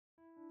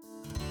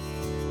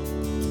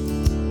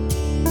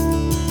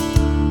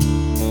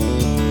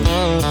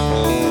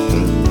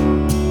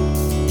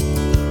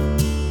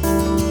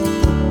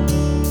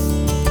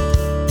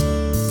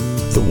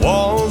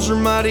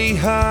body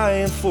high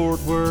in Fort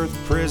Worth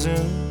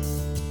prison.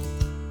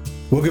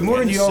 Well, good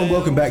morning, y'all, and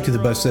welcome back to the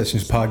Bus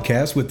Sessions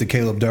podcast with the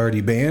Calib Daugherty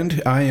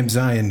Band. I am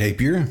Zion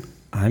Napier.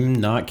 I'm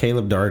not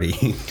Calib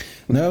Daugherty.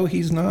 No,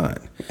 he's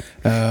not.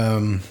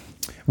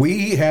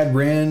 We had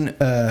run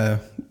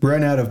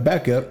out of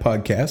backup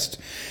podcast,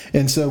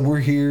 and so we're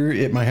here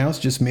at my house,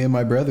 just me and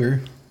my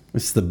brother.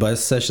 It's the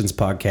Bus Sessions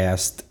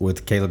podcast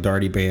with Calib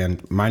Daugherty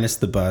Band, minus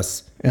the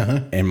bus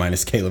and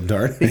minus Calib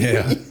Daugherty.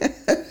 Yeah,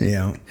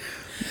 yeah.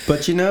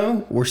 But you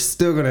know, we're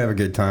still gonna have a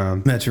good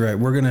time. That's right.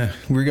 We're gonna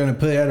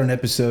put out an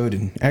episode,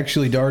 and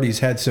actually, Daugherty's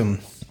had some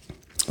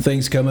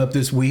things come up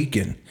this week,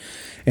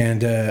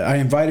 and I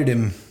invited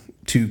him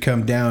to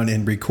come down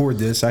and record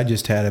this. I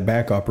just had a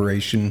back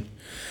operation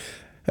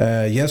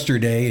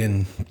yesterday,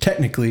 and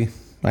technically,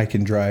 I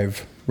can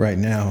drive right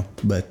now,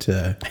 but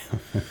I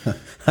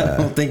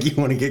don't think you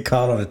want to get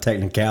caught on a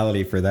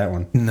technicality for that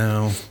one.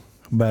 No,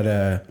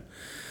 but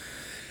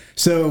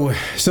so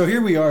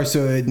here we are.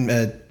 So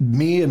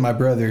me and my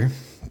brother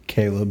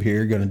Calib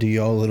here going to do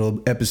y'all a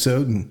little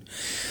episode and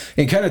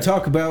kind of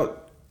talk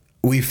about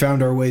we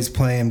found our ways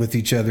playing with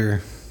each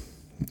other,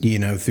 you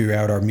know,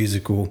 throughout our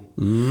musical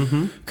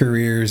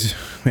careers,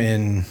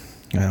 and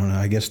I don't know,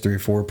 I guess 3 or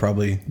 4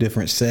 probably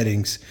different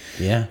settings.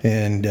 Yeah,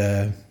 and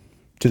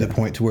to the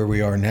point to where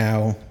we are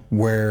now,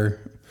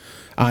 where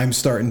I'm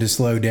starting to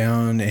slow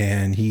down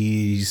and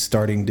he's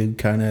starting to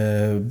kind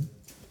of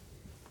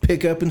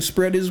pick up and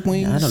spread his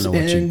wings. I don't know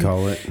what you'd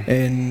call it.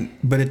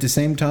 But at the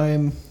same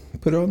time,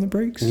 put on the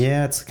brakes.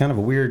 Yeah, it's kind of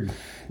a weird.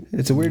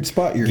 It's a weird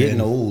spot you're getting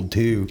in. old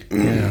too.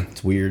 Yeah,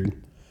 it's weird.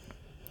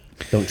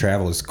 Don't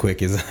travel as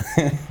quick as.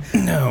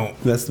 No,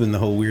 that's been the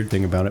whole weird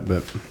thing about it.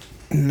 But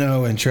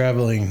no, and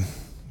traveling.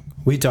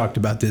 We talked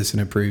about this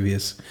in a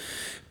previous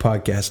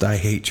podcast. I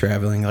hate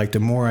traveling. Like, the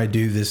more I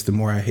do this, the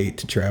more I hate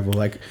to travel.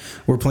 Like,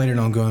 we're planning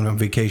on going on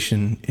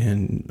vacation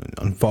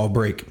on fall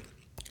break,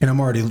 and I'm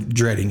already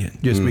dreading it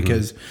just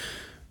because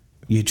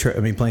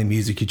playing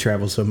music, you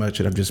travel so much,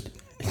 and I'm just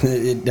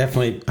it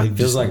definitely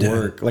feels like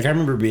work. Like, I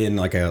remember being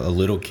like a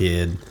little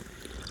kid.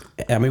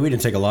 I mean, we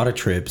didn't take a lot of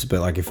trips,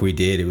 but like if we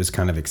did, it was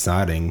kind of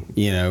exciting,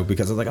 you know,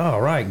 because I was like, oh,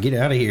 all right, get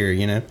out of here,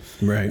 you know,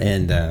 right,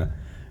 and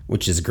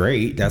which is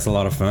great. That's a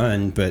lot of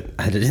fun, but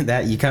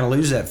you kind of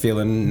lose that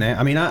feeling now.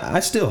 I mean, I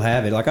still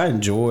have it. Like, I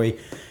enjoy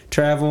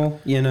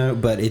travel, you know,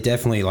 but it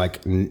definitely,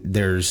 like,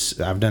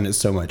 I've done it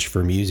so much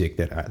for music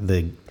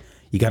that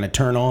you kind of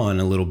turn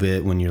on a little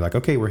bit when you're like,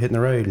 okay, we're hitting the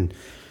road, and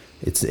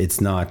it's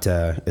not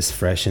as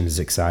fresh and as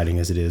exciting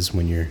as it is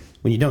when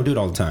you don't do it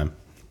all the time.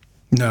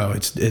 No,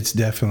 it's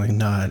definitely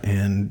not.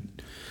 And,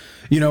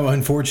 you know,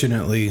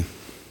 unfortunately,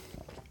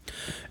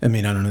 I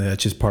mean, I don't know,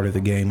 that's just part of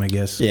the game, I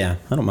guess. Yeah,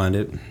 I don't mind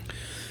it.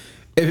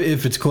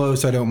 If it's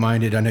close, I don't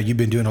mind it. I know you've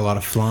been doing a lot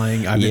of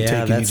flying. I've been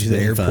taking you to the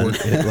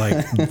airport at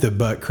like the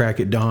butt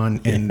crack at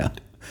dawn, and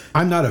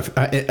I'm not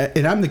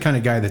and I'm the kind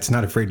of guy that's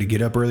not afraid to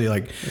get up early.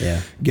 Like,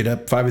 get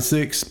up 5 or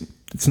 6.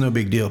 It's no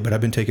big deal. But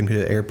I've been taking to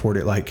the airport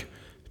at like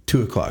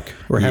 2 o'clock,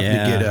 or having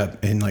to get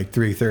up in like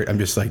 3:30. I'm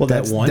just like, well,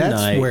 that's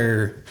night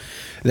where.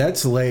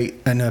 That's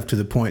late enough to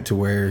the point to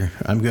where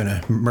I'm going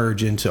to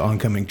merge into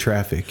oncoming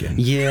traffic. And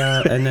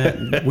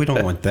and we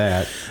don't want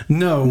that.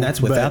 No. And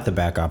that's without the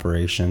back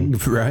operation.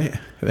 Right.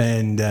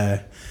 And,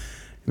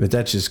 but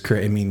that's just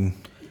crazy. I mean.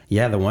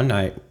 Yeah, the one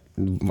night,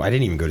 I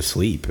didn't even go to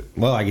sleep.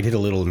 Well, I did a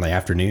little in the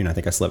afternoon. I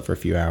think I slept for a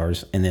few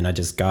hours, and then I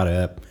just got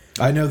up.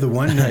 I know the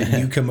one night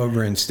you come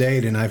over and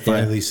stayed, and I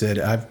finally said,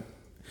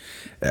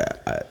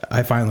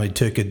 I finally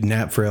took a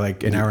nap for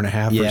like an hour and a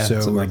half or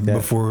so like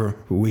before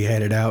we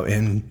headed out,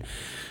 and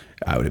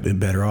I would have been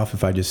better off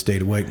if I just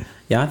stayed awake.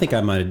 Yeah, I think I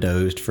might have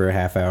dozed for a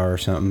half hour or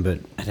something, but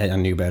I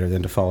knew better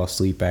than to fall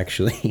asleep,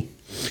 actually.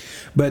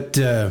 But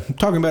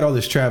talking about all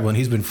this traveling,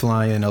 he's been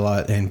flying a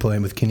lot and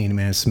playing with Kenny and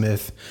Man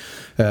Smith,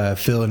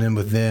 filling in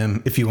with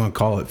them, if you want to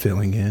call it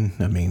filling in.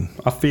 I mean,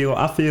 I feel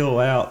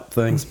out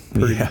things.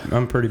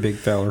 I'm a pretty big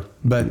feller.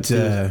 But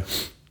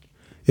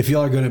if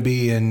y'all are going to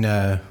be in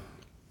at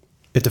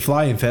the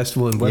Fly-In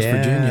Festival in West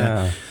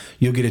Virginia,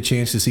 you'll get a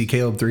chance to see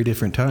Calib 3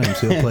 different times.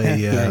 He'll play.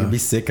 You'd be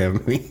sick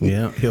of me.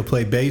 Yeah, he'll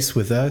play bass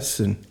with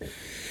us, and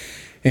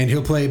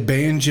he'll play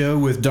banjo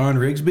with Don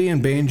Rigsby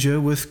and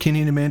banjo with Kenny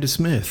and Amanda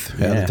Smith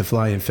out at the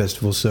Fly-In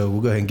Festival. So we'll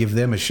go ahead and give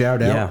them a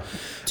shout out. Yeah,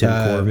 Tim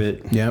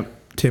Corbett. Yep,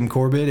 Tim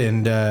Corbett,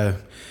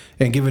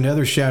 and give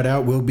another shout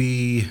out. We'll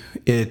be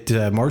at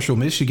Marshall,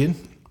 Michigan.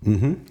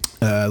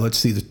 Let's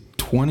see, the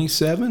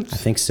 27th? I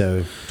think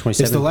so. 27th.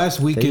 It's the last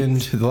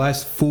weekend, the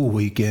last full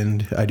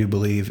weekend, I do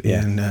believe,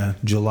 in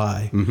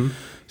July.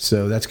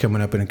 So that's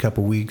coming up in a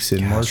couple weeks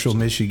in Marshall,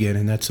 Michigan,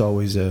 and that's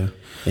always end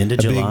of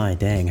July.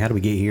 Dang, how do we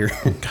get here?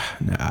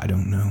 I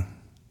don't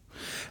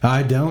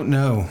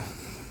know.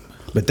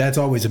 But that's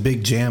always a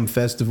big jam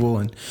festival,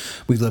 and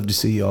we'd love to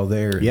see y'all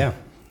there. Yeah.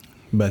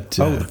 But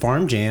the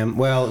Farm Jam.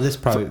 Well,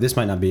 this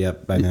might not be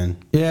up by then.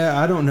 Yeah,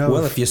 I don't know.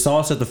 Well, if you saw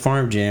us at the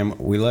Farm Jam,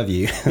 we love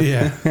you.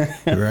 Yeah,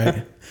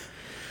 right.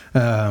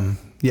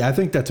 Yeah, I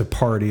think that's a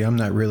party. I'm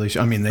not really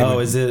sure. I mean,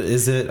 is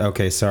it?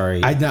 Okay,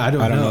 sorry. I don't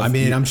know. I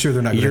mean, I'm sure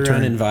they're not going to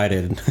turn. You're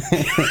uninvited.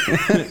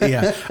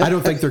 Yeah, I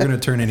don't think they're going to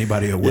turn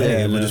anybody away.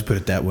 Yeah, we'll just put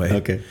it that way.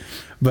 Okay.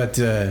 But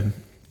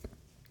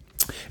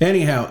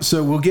anyhow,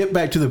 so we'll get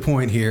back to the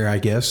point here, I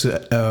guess,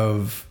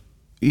 of,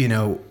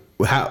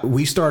 how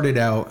we started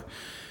out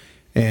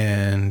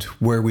and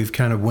where we've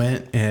kind of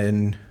went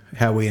and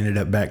how we ended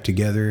up back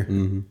together.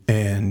 Mm-hmm.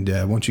 And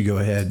why don't you go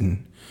ahead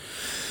and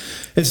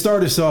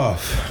start us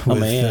off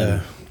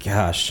with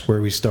gosh,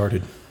 where we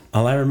started.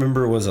 All I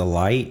remember was a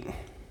light,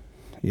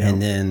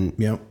 and then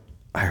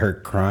I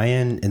heard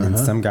crying, and then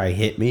some guy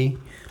hit me,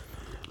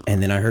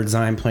 and then I heard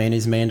Zion playing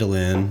his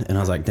mandolin, and I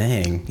was like,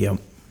 dang,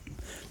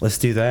 let's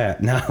do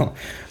that. No,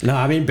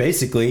 I mean,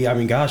 basically,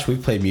 gosh,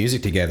 we've played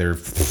music together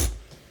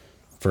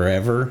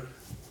forever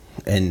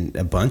in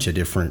a bunch of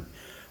different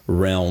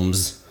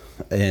realms,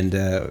 and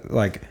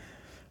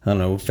I don't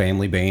know,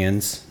 family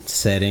bands,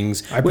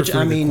 settings. I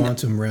prefer the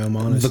quantum realm,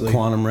 honestly. The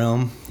quantum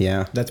realm,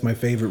 yeah. That's my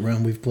favorite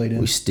realm we've played in.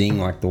 We sting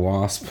like the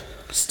wasp.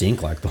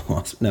 Stink like the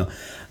wasp. No.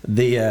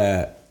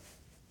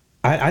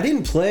 I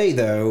didn't play,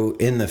 though,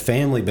 in the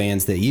family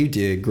bands that you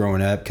did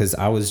growing up because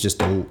I was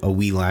just a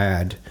wee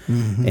lad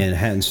and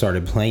hadn't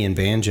started playing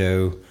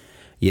banjo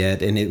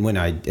yet. And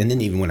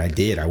then even when I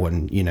did, I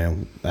wasn't,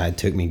 it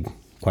took me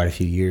quite a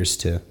few years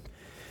to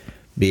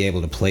be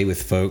able to play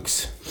with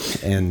folks.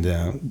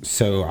 And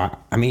so,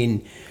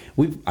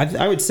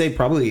 I would say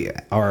probably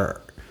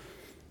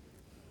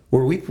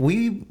were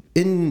we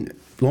in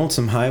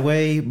Lonesome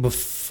Highway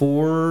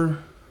before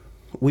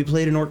we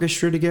played an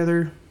orchestra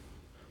together?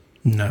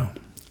 No.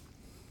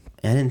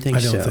 I didn't think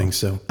so. I don't think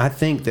so. I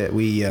think that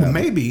we...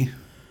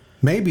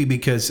 maybe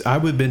because I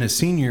would have been a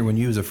senior when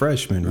you was a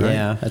freshman, right?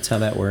 Yeah, that's how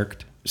that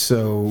worked.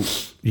 So,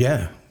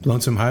 yeah,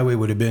 Lonesome Highway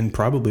would have been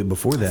probably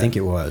before that. I think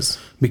it was.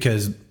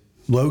 Because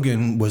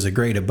Logan was a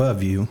grade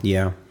above you.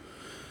 Yeah.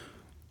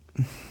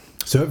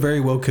 So it very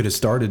well could have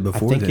started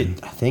before then.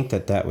 I think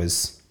that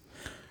was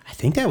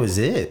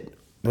it.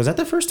 Was that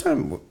the first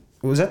time?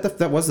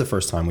 That was the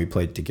first time we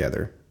played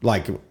together,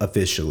 like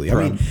officially. I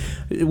mean,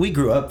 we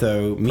grew up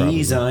though.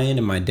 Me, Zion,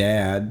 and my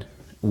dad.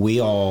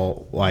 We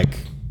all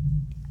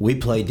we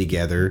played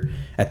together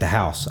at the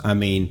house. I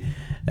mean,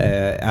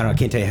 I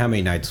can't tell you how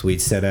many nights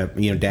we'd set up.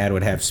 Dad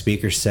would have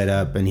speakers set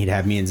up, and he'd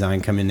have me and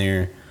Zion come in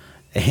there,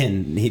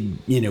 and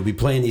he'd be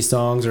playing these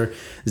songs. Or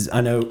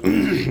I know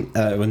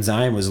when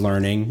Zion was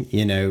learning,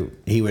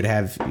 he would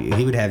have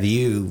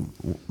you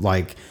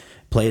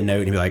play a note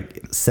and he'd be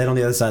like, sit on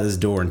the other side of this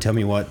door and tell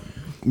me what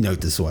note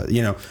this was,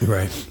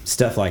 right,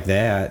 stuff like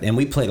that. And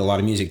we played a lot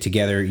of music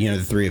together, the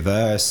three of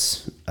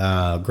us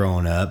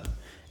growing up,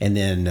 and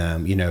then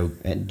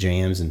at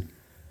jams and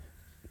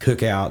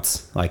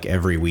cookouts like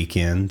every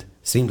weekend,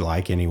 seemed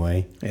like,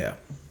 anyway. Yeah.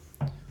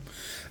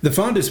 The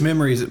fondest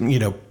memories,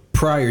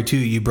 prior to,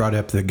 you brought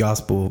up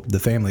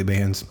the family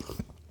bands,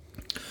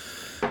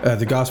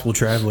 the Gospel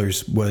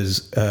Travelers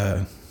was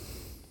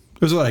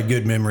there's a lot of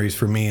good memories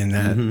for me in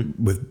that,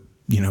 with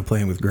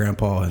playing with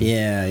Grandpa.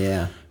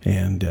 And,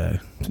 and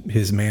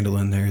his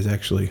mandolin there is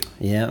actually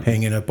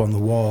hanging up on the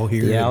wall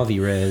here. The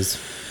Alvarez.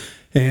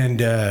 And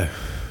then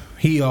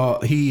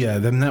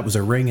that was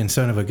a ringing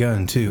son of a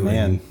gun too.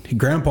 Man. And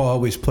Grandpa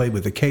always played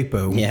with the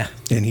capo. Yeah.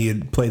 And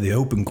he'd play the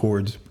open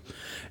chords.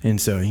 And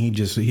so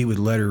he would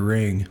let her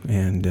ring.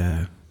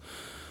 And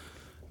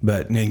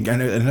but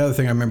another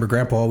thing I remember,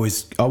 Grandpa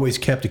always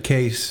kept a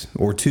case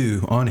or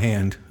two on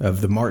hand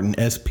of the Martin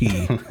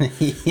SP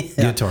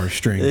guitar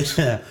strings.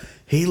 Yeah.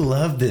 He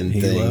loved them. He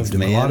loved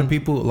them. Man. A lot of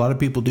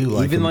people do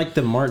like even them. like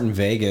the Martin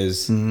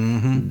Vegas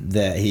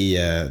that he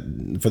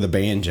for the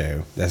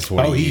banjo. That's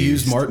what. He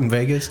used Martin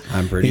Vegas.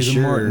 I'm pretty sure.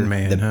 He's a Martin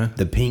man,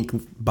 the pink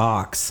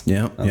box.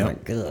 Yeah. I'm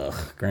like, ugh,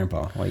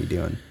 Grandpa, what are you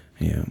doing?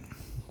 Yeah.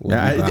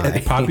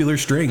 Popular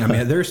string. I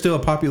mean, they're still a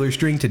popular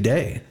string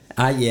today.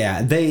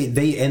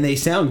 They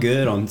sound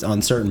good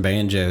on certain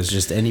banjos.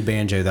 Just any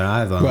banjo that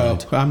I've owned.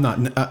 Well, I'm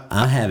not.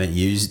 I haven't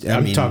used.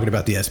 I'm talking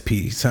about the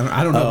SPs.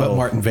 I don't know about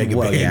Martin Vega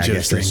banjo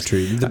strings. That's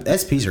true. The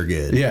SPs are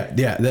good.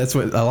 Yeah. That's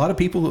what a lot of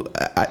people.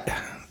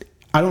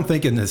 I don't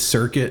think in the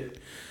circuit.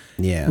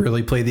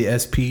 Really play the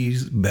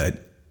SPs,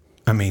 but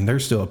I mean they're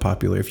still a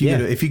popular. If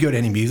you go to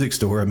any music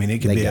store, I mean it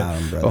could be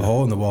a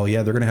hole in the wall.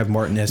 Yeah, they're gonna have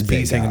Martin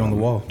SPs hanging on the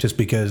wall just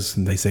because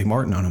they say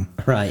Martin on them.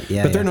 Right.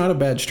 Yeah. But they're not a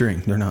bad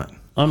string. They're not.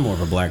 I'm more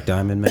of a Black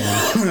Diamond man.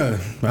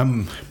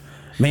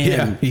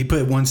 Yeah, you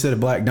put one set of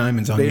Black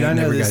Diamonds on. Dude, I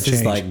know never this got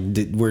is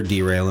changed. we're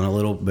derailing a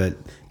little, but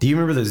do you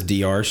remember those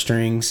DR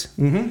strings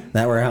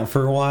that were out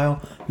for a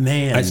while?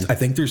 Man, I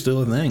think they're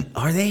still a thing.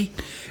 Are they?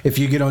 If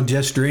you get on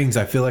Just Strings,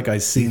 I feel like I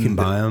seen them. You can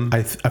buy them.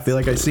 I feel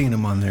like I seen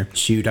them on there.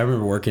 Shoot, I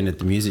remember working at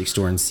the music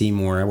store in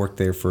Seymour. I worked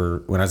there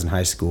when I was in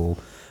high school.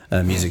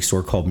 A music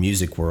store called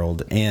Music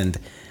World, and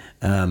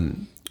it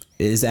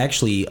is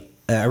actually.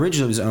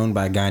 Originally, it was owned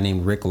by a guy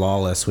named Rick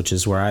Lawless, which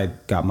is where I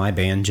got my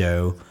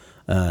banjo.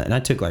 And I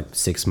took like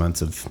 6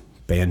 months of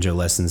banjo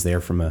lessons there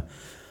from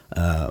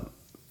a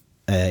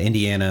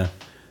Indiana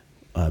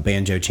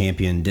banjo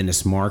champion,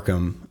 Dennis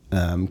Markham.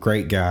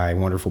 Great guy,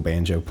 wonderful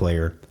banjo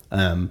player.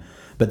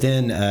 But But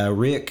then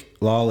Rick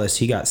Lawless,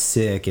 he got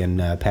sick and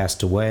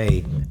passed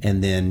away.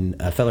 And then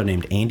a fellow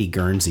named Andy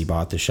Guernsey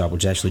bought the shop,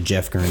 which is actually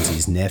Jeff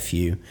Guernsey's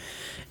nephew.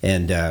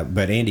 And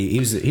but Andy, he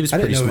was pretty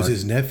smart. I didn't know it was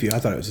his nephew. I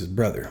thought it was his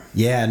brother.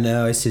 Yeah,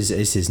 no, it's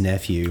his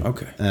nephew.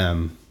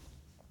 Okay.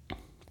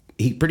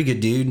 He pretty good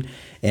dude,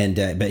 and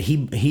but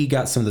he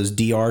got some of those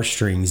DR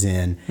strings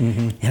in,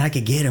 and I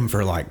could get them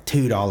for like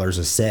 $2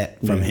 a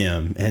set from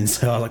him, and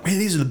so I was like, man,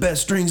 these are the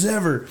best strings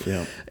ever.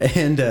 Yeah,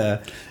 and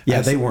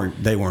they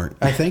weren't.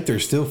 I think they're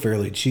still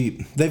fairly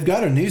cheap. They've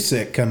got a new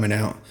set coming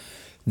out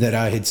that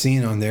I had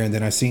seen on there, and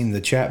then I seen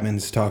the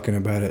Chapmans talking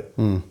about it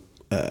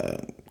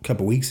a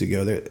couple weeks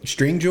ago. They're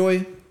String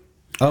Joy.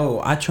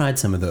 Oh, I tried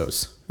some of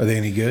those. Are they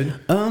any good?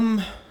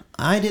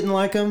 I didn't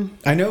like them.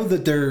 I know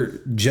that they're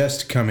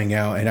just coming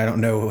out, and I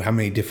don't know how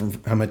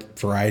much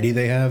variety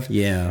they have.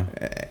 Yeah.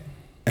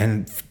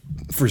 And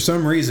for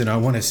some reason, I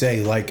want to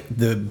say like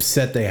the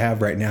set they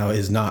have right now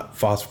is not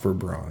phosphor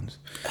bronze,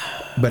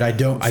 but I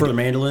don't for the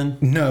mandolin.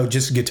 No,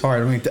 just guitar.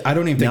 I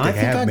don't even think they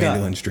have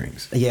mandolin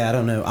strings. Yeah, I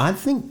don't know. I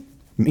think.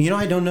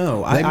 I don't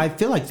know. I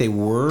feel like they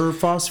were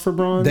phosphor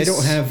bronze. They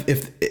don't have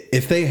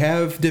if they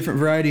have different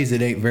varieties,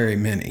 it ain't very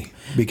many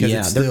because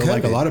it's still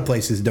like a lot of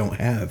places don't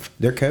have.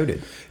 They're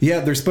coated.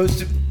 Yeah, they're supposed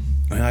to.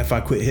 If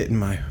I quit hitting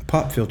my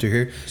pop filter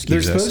here,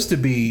 they're supposed to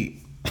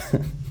be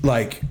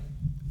like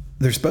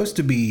they're supposed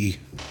to be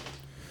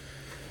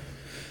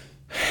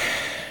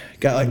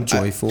got like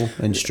joyful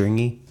and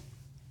stringy.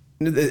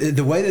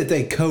 The way that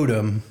they coat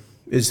them.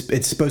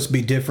 It's supposed to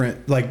be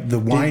different, like the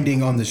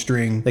winding on the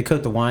string. They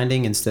coat the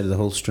winding instead of the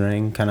whole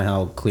string, kind of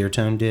how Clear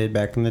Tone did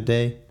back in the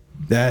day.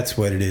 That's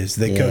what it is.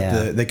 They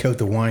coat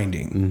the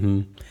winding.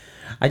 Mm-hmm.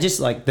 I just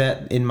like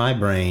that in my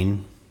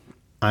brain.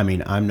 I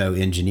mean, I'm no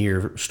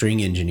string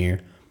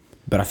engineer,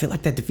 but I feel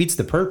like that defeats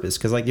the purpose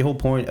because, like, the whole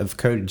point of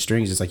coated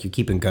strings is like you're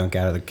keeping gunk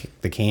out of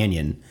the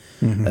canyon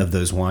of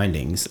those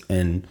windings,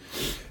 and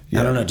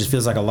I don't know, it just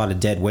feels like a lot of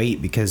dead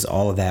weight because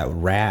all of that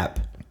wrap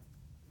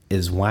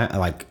is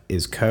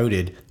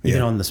coated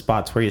even on the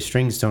spots where your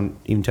strings don't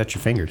even touch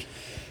your fingers.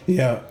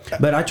 Yeah,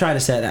 but I try to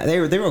set they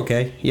were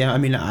okay. Yeah, I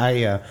mean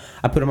I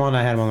put them on.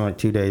 I had them on like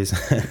 2 days,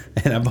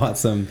 and I bought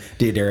some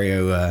Daugherty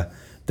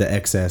the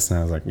XS, and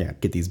I was like, yeah,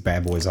 get these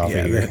bad boys off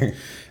of here.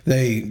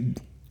 They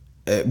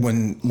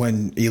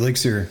when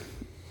Elixir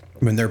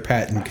when their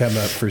patent come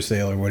up for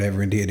sale or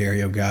whatever, and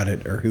Daugherty got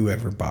it or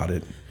whoever bought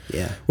it.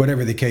 Yeah.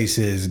 Whatever the case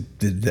is,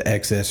 the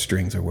XS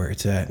strings are where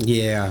it's at.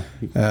 Yeah.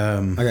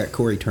 I got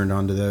Corey turned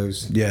on to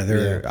those. Yeah,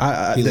 they're.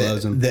 Yeah. He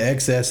loves them. The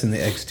XS and the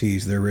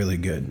XTs, they're really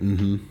good.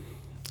 Mm-hmm.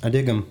 I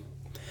dig them.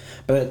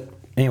 But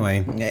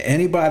anyway,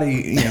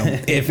 anybody,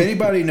 if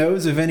anybody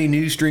knows of any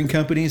new string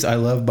companies, I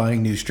love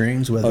buying new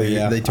strings, whether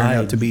they turn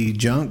out to be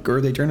junk or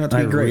they turn out to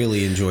be great. I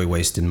really enjoy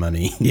wasting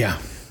money. Yeah,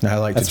 I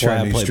like to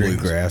try new strings.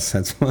 Bluegrass.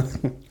 That's why.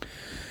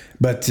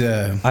 But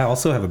I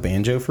also have a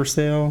banjo for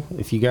sale.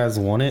 If you guys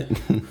want it,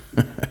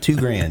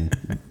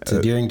 $2,000. It's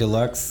a Deering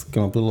Deluxe.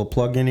 Gonna put a little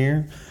plug in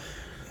here.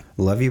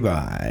 Love you,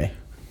 bye.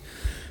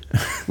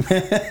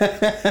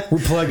 We're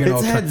plugging.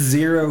 It's had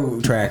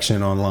zero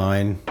traction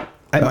online.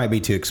 It might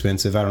be too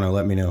expensive. I don't know.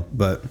 Let me know.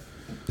 But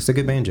it's a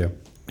good banjo.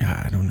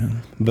 I don't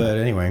know. But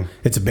anyway,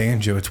 it's a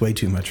banjo. It's way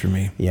too much for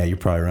me. Yeah, you're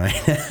probably right.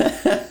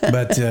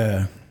 But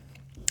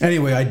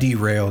anyway, I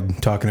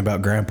derailed talking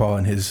about Grandpa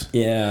and his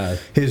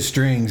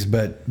strings,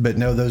 but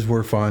no, those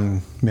were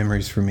fond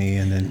memories for me,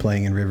 and then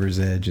playing in River's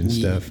Edge and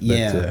stuff.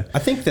 Yeah, I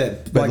think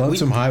that. But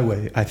Lonesome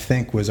Highway, I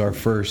think, was our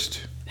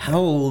first. How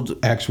old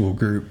actual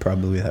group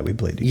probably that we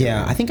played together?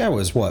 Yeah, I think I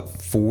was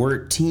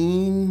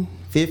 14,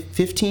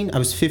 15. I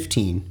was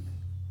 15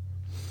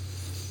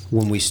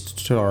 when we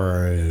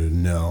started.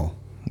 No.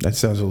 That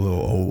sounds a little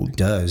old. It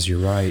does, you're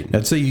right.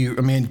 I'd say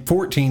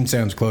 14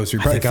 sounds closer.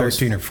 Probably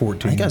 13 or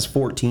 14. I think I was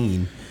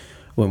 14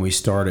 when we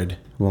started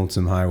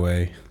Lonesome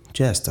Highway.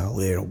 Just a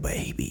little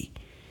baby.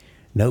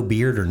 No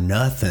beard or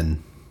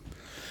nothing.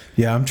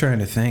 Yeah, I'm trying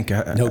to think.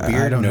 No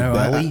beard, I don't know.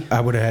 belly?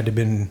 I would have had to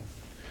been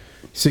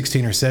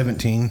 16 or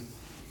 17.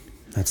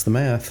 That's the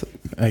math,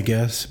 I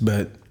guess.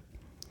 But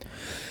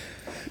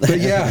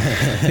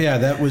yeah,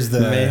 that was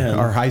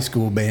our high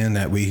school band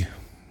that we.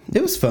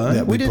 It was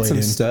fun. We did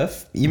some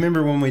stuff. You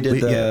remember when we did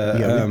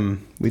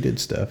we did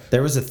stuff.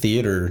 There was a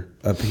theater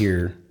up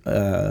here.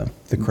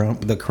 The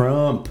Crump. The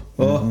Crump.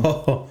 Mm-hmm.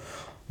 Oh,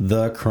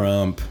 the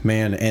Crump,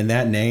 man, and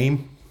that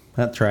name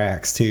that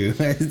tracks too.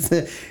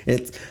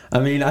 It's. I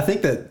mean, I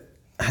think that.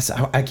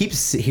 I keep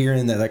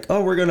hearing that, like,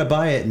 oh, we're going to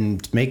buy it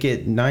and make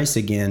it nice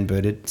again,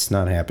 but it's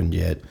not happened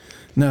yet.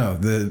 No,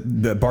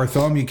 the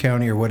Bartholomew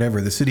County or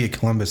whatever, the city of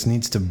Columbus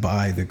needs to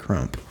buy the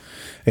Crump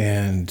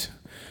and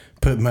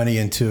put money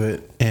into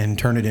it and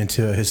turn it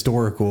into a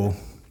historical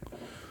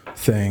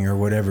thing or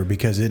whatever,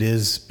 because it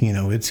is,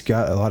 it's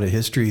got a lot of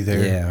history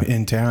there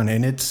in town,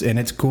 and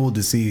it's cool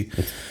to see.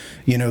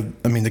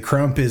 I mean, the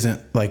Crump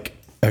isn't like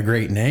a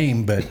great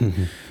name, but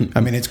I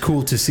mean, it's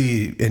cool to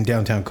see in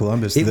downtown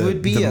Columbus. It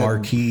would be the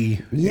marquee,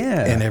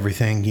 and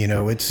everything.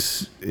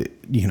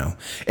 you know,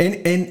 and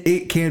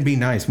it can be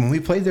nice. When we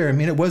played there, I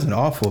mean, it wasn't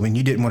awful. I mean,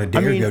 you didn't want to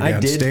dare go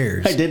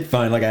downstairs. I did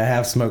find like a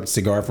half-smoked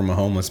cigar from a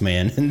homeless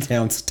man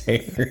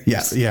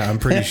downstairs. Yeah, I'm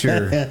pretty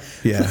sure.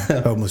 Yeah,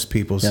 homeless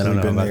people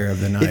sleeping there of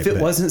the night. If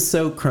it wasn't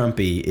so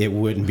crumpy, it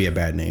wouldn't be a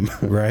bad name.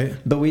 Right.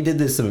 But we did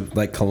this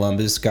like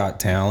Columbus Got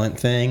Talent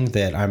thing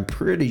that I'm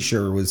pretty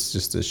sure was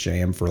just a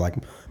sham for like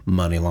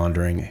money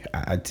laundering.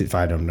 If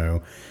I don't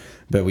know.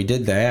 But we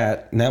did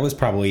that, and that was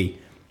probably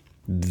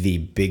the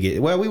biggest.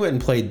 Well, we went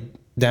and played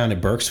down at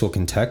Burkesville,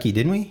 Kentucky,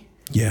 didn't we?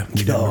 Yeah,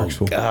 we did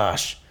Burkesville.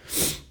 Gosh,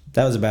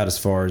 that was about as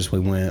far as we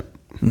went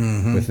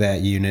with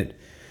that unit.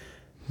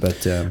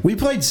 But we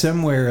played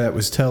somewhere that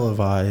was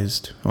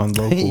televised on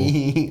local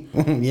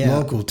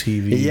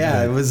TV.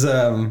 Yeah, it was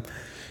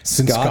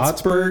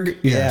Scottsburg.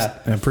 Yeah,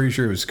 I'm pretty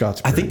sure it was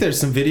Scottsburg. I think there's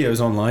some videos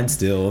online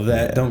still of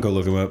that. Yeah. Don't go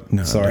look them up.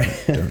 No, sorry.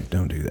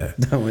 Don't do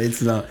that. No,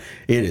 it's not.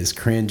 It is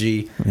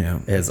cringy. Yeah,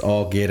 as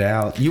all get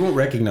out. You won't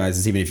recognize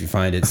this even if you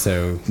find it.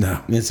 So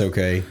no, it's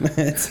okay.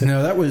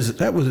 No, that was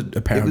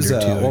a pound or two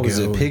ago. What was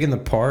it? Pig in the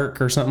Park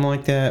or something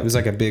like that. It was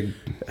like a big.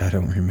 I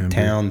don't remember.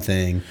 Town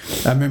thing.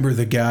 I remember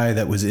the guy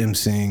that was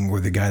emceeing or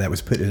the guy that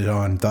was putting it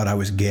on thought I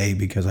was gay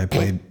because I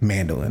played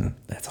mandolin.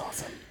 That's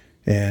awesome.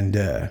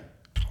 And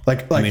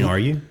like I mean, are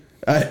you?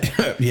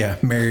 Yeah,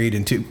 married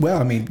and two.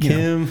 Well, I mean,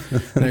 Kim.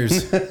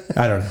 There's.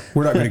 I don't know.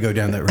 We're not going to go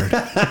down that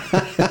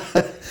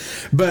road.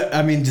 But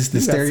I mean, just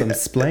the some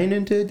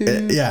splaining to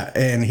do. Yeah,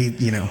 and he,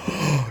 you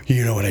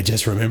know what I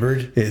just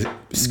remembered is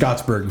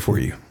Scottsburg for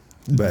you.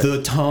 But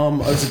the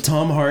Tom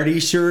Hardy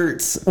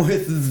shirts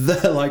with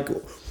the like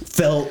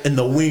felt and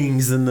the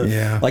wings and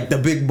the like the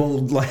big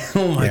bold like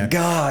oh my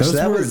gosh,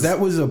 that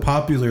was a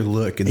popular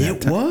look in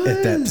that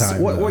at that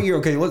time. What year?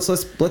 Okay,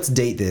 let's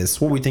date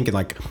this. What were we thinking?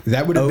 Like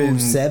that would have been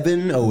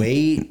 07,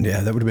 08? Yeah,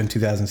 that would have been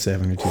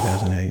 2007 or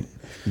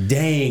 2008.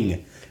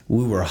 Dang,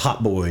 we were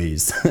hot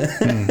boys.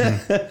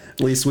 At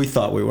least we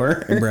thought we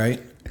were.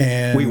 Right,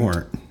 and we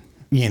weren't.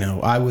 You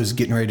know, I was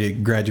getting ready to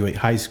graduate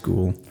high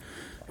school.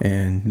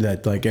 And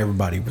that like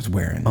everybody was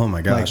wearing. Oh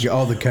my gosh! Like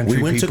all the country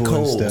people. We went to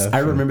Kohl's. And stuff. I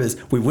remember this.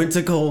 We went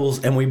to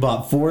Kohl's and we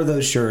bought 4 of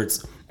those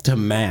shirts to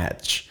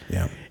match.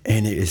 Yeah.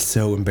 And it is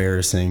so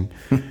embarrassing.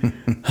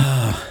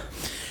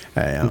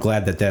 I'm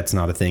glad that that's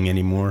not a thing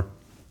anymore.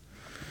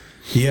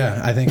 Yeah,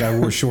 I think I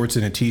wore shorts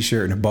and a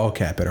t-shirt and a ball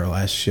cap at our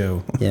last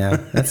show. Yeah,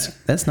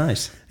 that's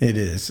nice. It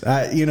is.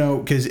 You know,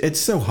 because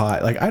it's so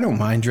hot. Like I don't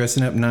mind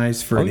dressing up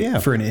nice for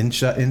an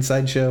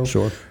inside show.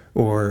 Sure.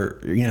 Or,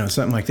 you know,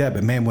 something like that.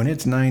 But, man, when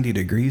it's 90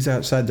 degrees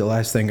outside, the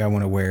last thing I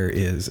want to wear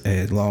is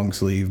a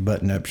long-sleeve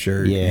button-up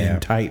shirt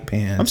and tight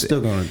pants. I'm still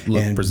going to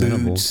look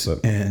presentable.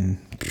 And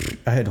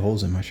I had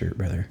holes in my shirt,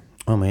 brother.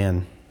 Oh,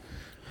 man.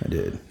 I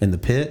did. In the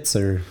pits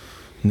or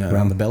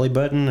around the belly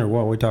button? Or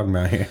what are we talking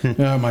about here?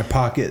 My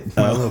pocket.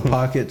 My little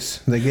pockets.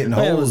 They get in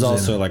holes. It was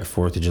also like a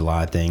 4th of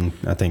July thing.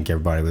 I think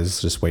everybody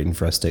was just waiting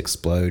for us to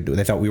explode.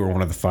 They thought we were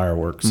one of the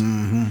fireworks.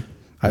 Mm-hmm.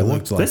 I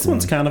looked like this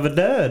one's kind of a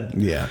dud.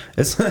 Yeah.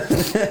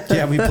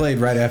 Yeah, we played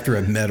right after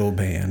a metal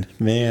band.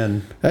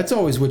 Man. That's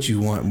always what you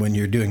want when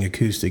you're doing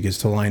acoustic is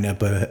to line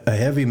up a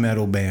heavy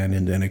metal band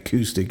and then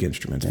acoustic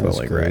instruments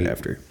right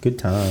after. Good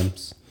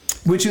times.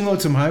 Which in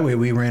Lonesome Highway,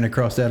 we ran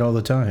across that all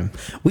the time.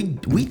 We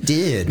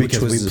did.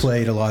 Because we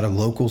played a lot of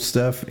local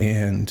stuff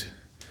and...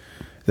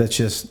 That's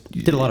just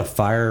did a lot of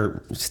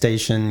fire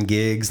station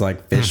gigs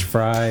like fish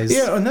fries.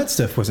 Yeah, and that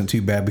stuff wasn't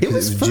too bad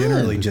because it was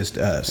generally just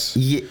us.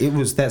 Yeah, it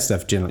was that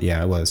stuff generally.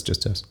 Yeah, it was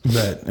just us.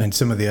 But and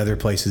some of the other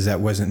places that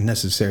wasn't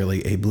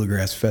necessarily a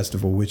bluegrass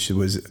festival, which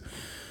was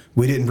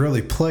we didn't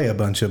really play a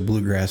bunch of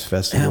bluegrass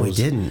festivals. No, we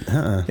didn't.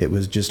 It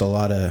was just a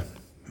lot of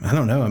I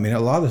don't know. I mean,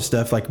 a lot of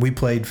stuff like we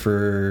played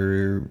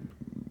for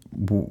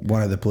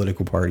one of the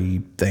political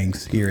party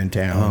things here in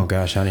town. Oh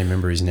gosh, I don't even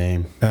remember his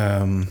name.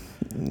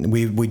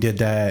 We did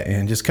that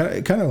and just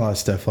kind of a lot of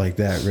stuff like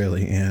that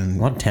really, and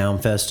a lot of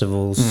town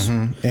festivals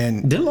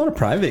and did a lot of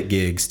private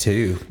gigs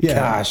too. Yeah,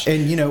 gosh,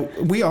 and you know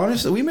we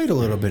made a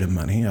little bit of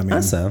money. I mean,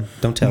 that's so.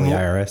 Don't tell the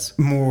IRS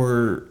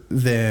more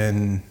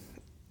than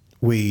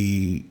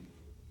we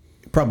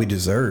probably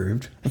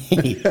deserved.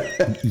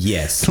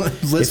 Yes,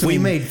 if we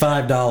made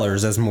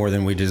 $5, that's more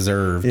than we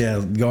deserved. Yeah,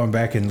 going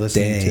back and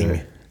listening to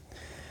it.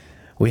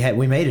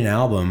 We made an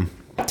album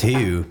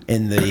too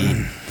in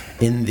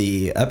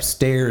the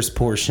upstairs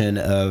portion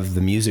of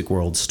the Music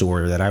World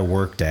store that I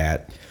worked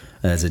at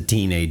as a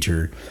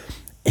teenager,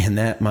 and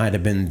that might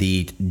have been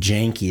the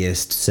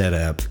jankiest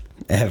setup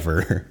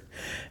ever.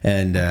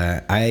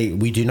 And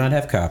we do not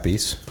have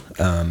copies.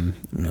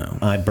 No,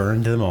 I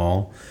burned them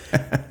all,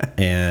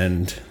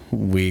 and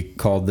we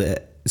called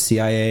the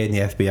CIA and the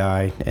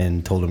FBI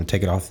and told them to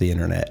take it off the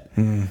internet.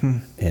 Mm-hmm.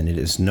 And it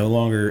is no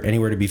longer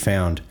anywhere to be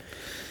found.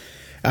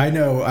 I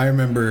know. I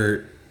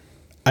remember.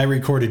 I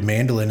recorded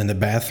mandolin in the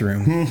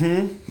bathroom.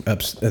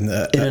 Mm-hmm. In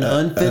an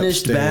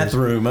unfinished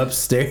bathroom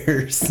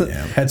upstairs.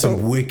 Yeah, had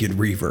some wicked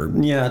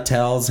reverb. Yeah,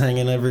 towels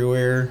hanging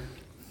everywhere.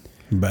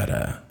 But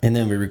and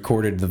then we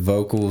recorded the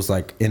vocals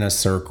like in a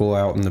circle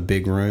out in the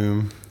big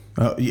room.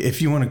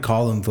 If you want to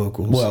call them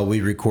vocals. Well,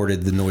 we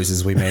recorded the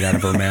noises we made out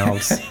of our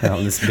mouths out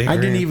in this big I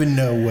room. didn't even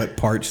know what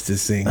parts to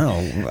sing.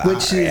 Oh,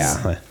 which is,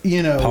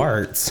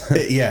 parts.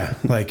 Yeah,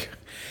 like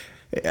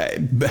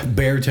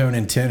baritone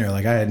and tenor.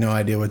 Like I had no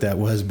idea what that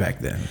was back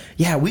then.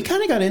 Yeah, we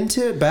kind of got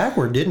into it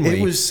backward, didn't we?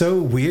 It was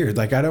so weird.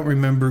 Like I don't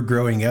remember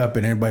growing up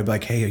and everybody be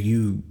like, hey, are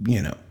you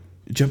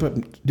jump up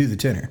and do the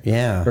tenor.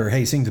 Yeah. Or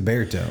hey, sing the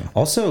baritone.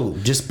 Also,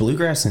 just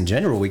bluegrass in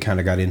general, we kind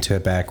of got into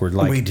it backward.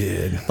 Like we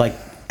did. Like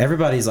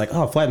everybody's like,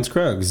 oh, Flatt and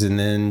Scruggs, and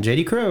then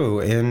J.D. Crowe,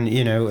 and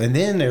and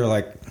then they were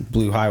like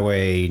Blue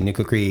Highway,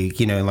 Nickel Creek,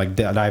 and like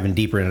diving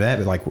deeper into that.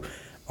 But like,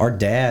 our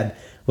dad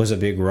was a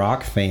big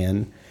rock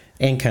fan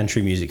and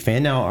country music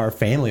fan. Now our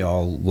family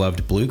all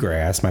loved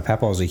bluegrass. My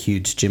papa was a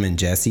huge Jim and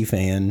Jesse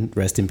fan.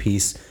 Rest in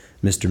peace,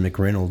 Mr.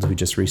 McReynolds. We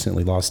just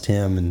recently lost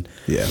him, and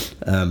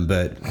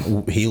but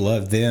he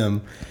loved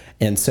them.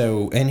 And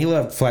he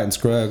loved Flatt and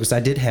Scruggs. I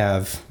did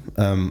have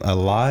a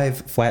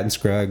live Flatt and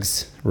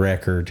Scruggs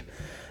record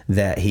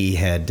that he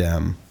had,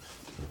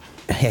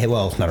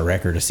 well, not a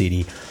record, a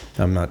CD.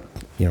 I'm not,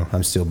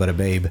 I'm still but a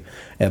babe.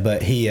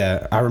 But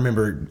I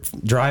remember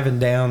driving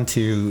down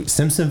to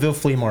Simpsonville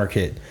Flea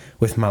Market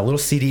with my little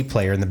CD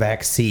player in the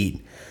back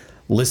seat,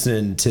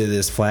 listening to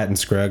this Flatt and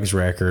Scruggs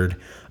record.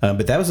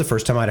 But that was the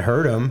first time I'd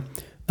heard him.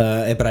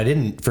 But I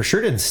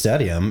didn't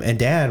study him. And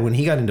Dad, when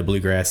he got into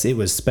bluegrass, it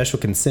was Special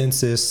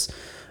Consensus,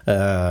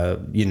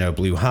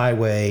 Blue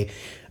Highway,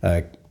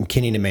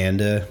 Kenny and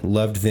Amanda,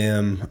 loved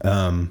them.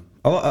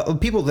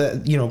 People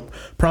that,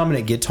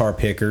 prominent guitar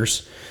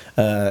pickers,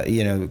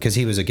 because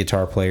he was a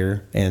guitar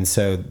player. And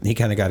so he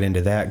kind of got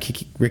into that.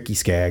 Ricky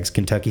Skaggs,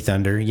 Kentucky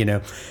Thunder,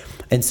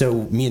 And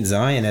so me and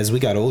Zion, as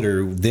we got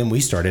older, then we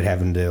started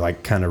having to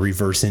like kind of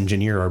reverse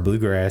engineer our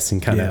bluegrass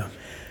and kind of,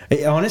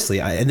 honestly,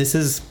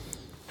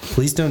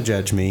 please don't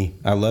judge me.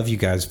 I love you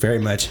guys very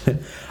much.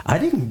 I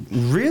didn't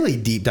really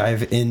deep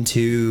dive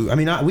into,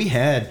 we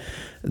had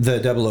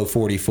the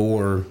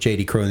 0044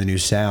 J.D. Crowe in the New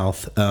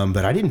South,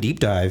 but I didn't deep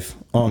dive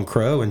on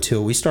Crowe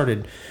until we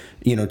started,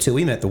 till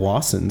we met the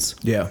Wassons.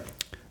 Yeah.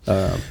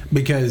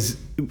 Because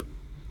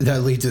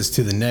that leads us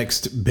to the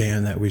next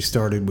band that we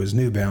started was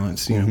New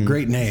Balance.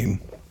 Great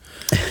name.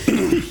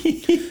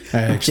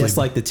 Just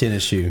like the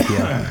tennis shoe.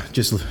 Yeah.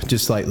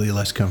 Just slightly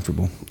less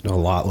comfortable. A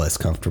lot less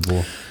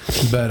comfortable.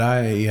 But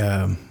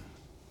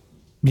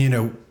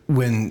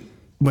when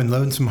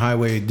Lonesome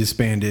Highway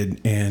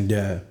disbanded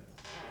and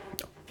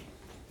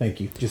thank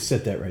you. Just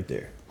set that right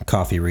there.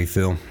 Coffee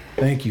refill.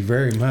 Thank you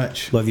very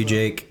much. Love you,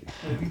 Jake.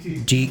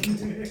 Jeek.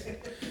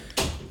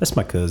 That's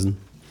my cousin.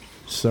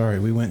 Sorry,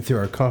 we went through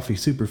our coffee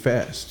super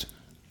fast.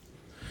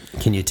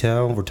 Can you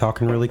tell we're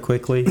talking really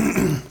quickly?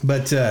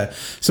 But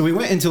so we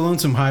went into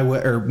Lonesome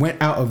Highway, or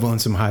went out of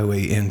Lonesome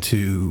Highway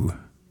into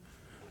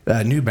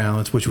New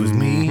Balance, which was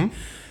me,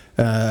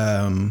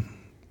 Calib,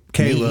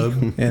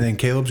 and then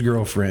Caleb's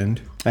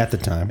girlfriend at the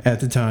time,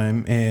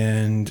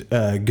 and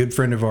a good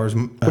friend of ours,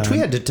 which we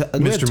had to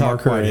Mr.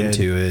 Mark her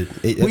into it.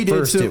 At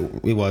first,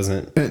 it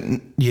wasn't.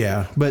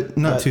 But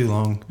not too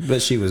long.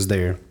 But she was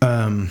there.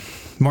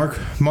 Mark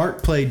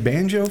played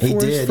banjo for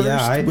us first.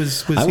 Yeah,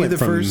 was he the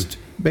first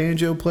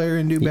banjo player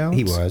in New Balance?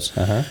 He was.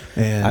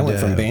 And I went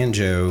from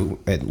banjo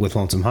with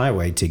Lonesome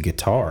Highway to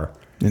guitar.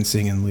 And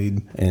singing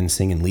lead.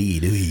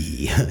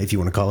 If you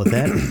want to call it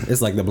that.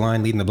 It's like the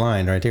blind leading the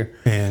blind right there.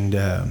 And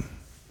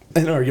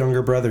our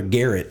younger brother,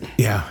 Garrett.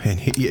 Yeah, and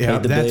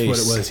that's bass. What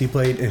it was. He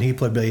played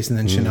bass, and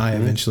then Shania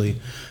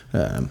eventually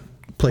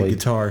played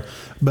guitar.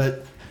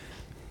 But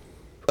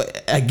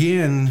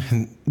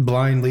again,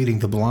 blind leading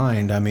the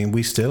blind.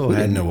 We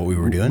didn't know what we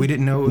were doing. We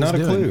didn't know what Not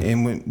was a doing. clue.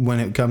 And when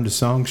it come to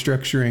song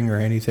structuring or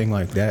anything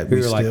like that,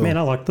 we were like, man,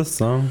 I like this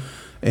song.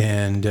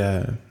 And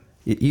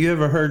you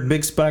ever heard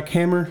Big Spike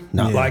Hammer?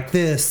 Not like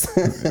this.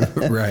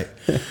 Right.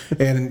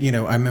 And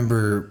I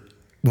remember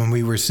when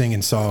we were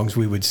singing songs,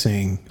 we would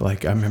sing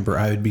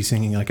I would be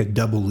singing like a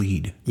double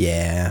lead.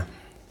 Yeah.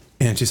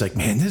 And she's like,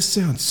 man, this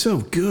sounds so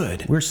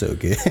good. We're so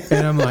good.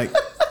 And I'm like,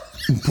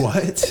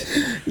 what?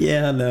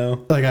 Yeah, I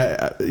know. Like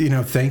I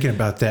thinking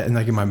about that, and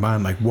like in my mind,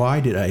 I'm like, why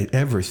did I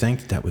ever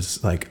think that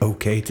was like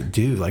okay to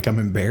do? Like I'm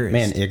embarrassed.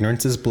 Man,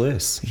 ignorance is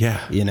bliss.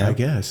 Yeah, I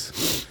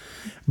guess.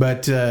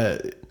 But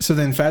so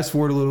then fast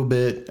forward a little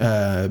bit,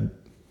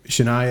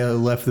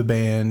 Shania left the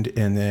band,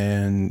 and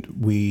then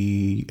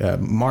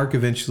Mark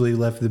eventually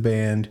left the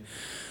band,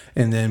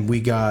 and then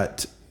we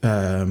got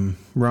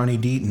Ronnie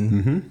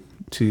Deaton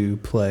to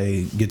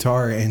play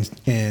guitar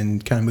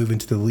and kind of move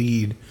into the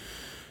lead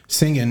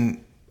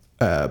singing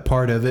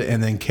part of it,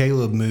 and then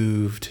Caleb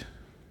moved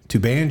to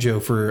banjo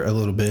for a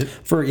little bit.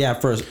 For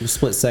a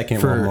split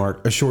second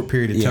for a short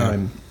period of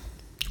time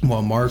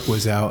while Mark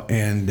was out,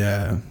 and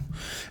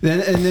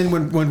then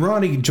when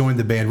Ronnie joined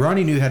the band,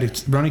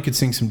 Ronnie could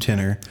sing some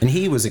tenor, and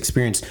he was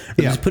experienced.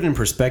 Just put in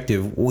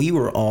perspective, we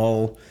were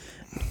all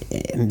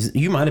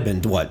you might have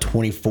been, what,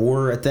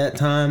 24 at that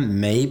time?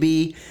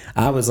 Maybe.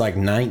 I was like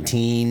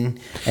 19.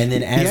 And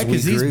then as we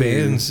grew... these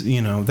bands,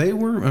 they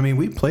were... I mean,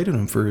 we played in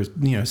them for,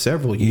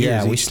 several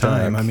years each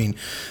time. I mean,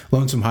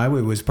 Lonesome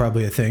Highway was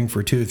probably a thing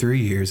for 2 or 3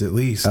 years at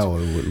least. Oh,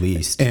 at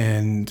least.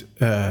 And,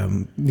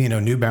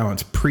 New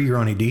Balance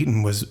pre-Ronnie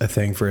Deaton was a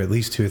thing for at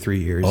least 2 or 3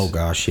 years. Oh,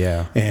 gosh,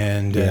 yeah.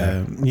 And,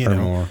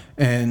 more.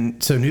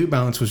 And so New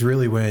Balance was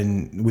really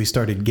when we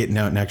started getting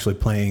out and actually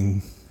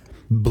playing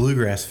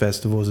bluegrass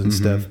festivals and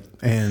stuff.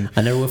 And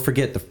I never will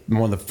forget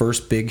one of the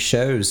first big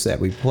shows that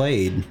we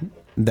played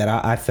that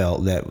I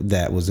felt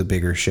that was a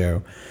bigger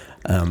show.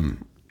 That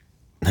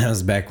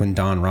was back when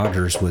Don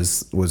Rogers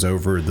was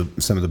over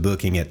some of the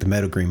booking at the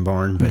Meadow Green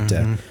Barn, but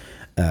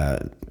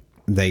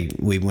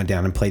we went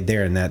down and played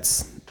there,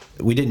 and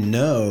we didn't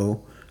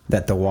know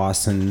that the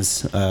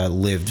Wassons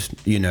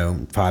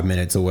lived 5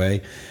 minutes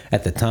away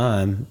at the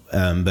time,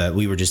 but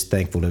we were just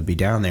thankful to be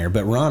down there.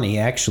 But Ronnie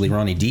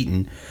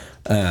Deaton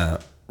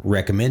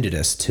recommended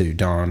us to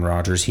Don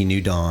Rogers. He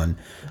knew Don,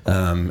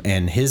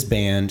 and his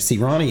band. See,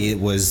 Ronnie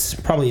was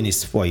probably in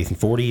his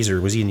 40s,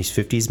 or was he in his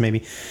 50s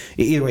maybe?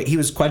 Either way, he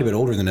was quite a bit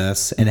older than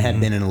us, and had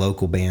been in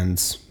local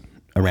bands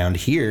around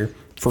here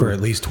for at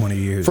least 20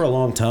 years, for a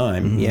long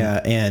time.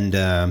 Yeah, and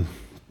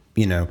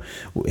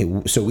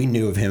so we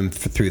knew of him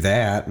through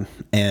that,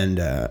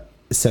 and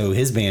so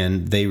his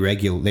band, they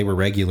were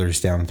regulars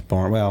down at the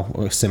barn.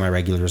 Well,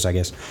 semi-regulars, I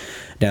guess,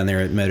 down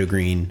there at Meadow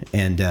Green,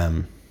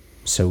 and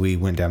so we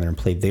went down there and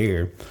played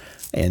there.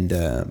 And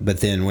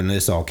but then when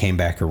this all came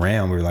back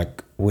around, we were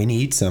like, we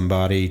need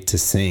somebody to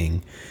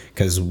sing,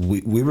 because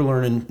we were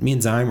learning. Me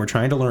and Zion were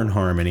trying to learn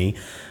harmony.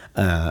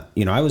 I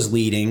was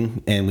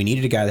leading, and we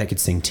needed a guy that could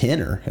sing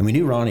tenor, and we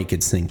knew Ronnie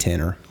could sing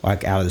tenor,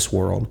 like out of this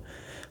world.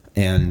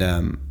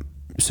 And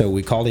so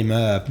we called him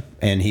up,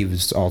 and he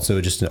was also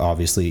just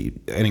obviously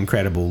an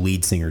incredible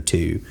lead singer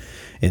too.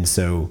 And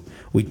so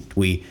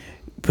we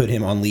put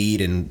him on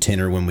lead and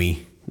tenor when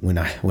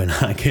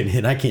I could,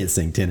 and I can't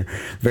sing tenor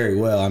very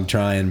well. I'm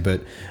trying,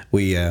 but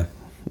we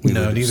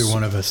neither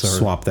one of us are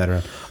swap that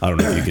around. I don't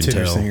know if you can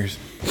tenor tell singers,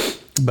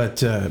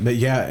 but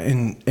yeah,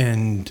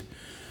 and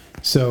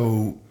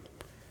so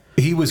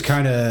he was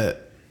kind of.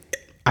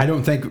 I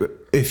don't think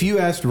if you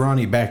asked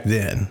Ronnie back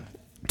then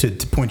to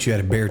point you at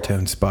a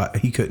baritone spot,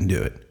 he couldn't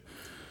do it.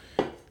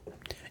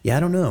 Yeah, I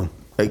don't know.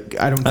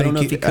 I don't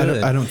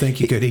think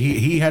he could.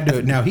 He had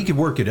to. Now he could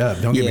work it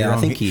up. Don't get me wrong.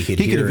 I think he could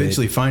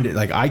eventually find it.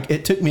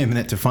 It took me a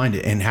minute to find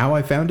it, and how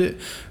I found it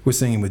was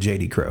singing with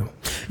J.D. Crowe.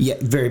 Yeah,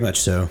 very much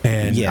so.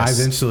 And I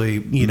eventually,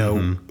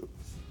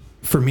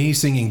 for me,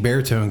 singing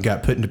baritone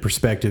got put into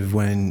perspective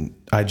when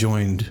I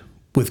joined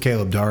with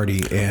Calib Daugherty.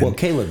 And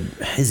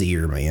Calib, his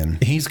ear, man.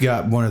 He's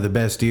got one of the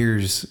best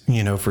ears,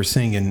 for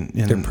singing.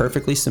 And they're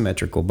perfectly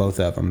symmetrical, both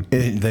of them.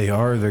 They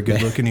are. They're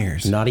good looking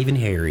ears. Not even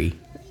hairy.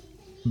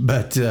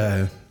 But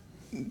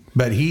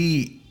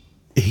he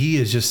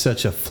is just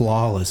such a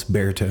flawless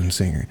baritone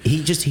singer.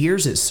 He just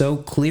hears it so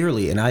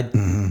clearly, and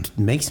it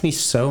makes me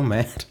so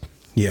mad.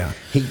 Yeah,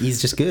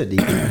 he's just good.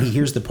 He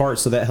hears the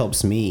parts, so that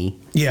helps me.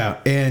 Yeah,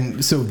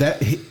 and so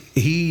that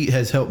he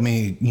has helped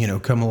me,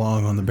 come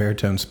along on the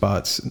baritone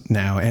spots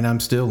now, and I'm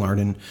still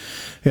learning.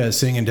 Yeah,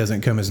 singing doesn't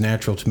come as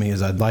natural to me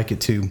as I'd like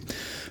it to,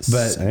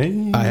 but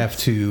Same. I have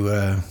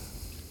to.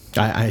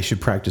 I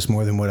should practice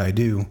more than what I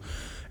do,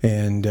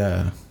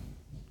 and.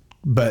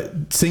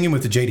 But singing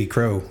with the J.D.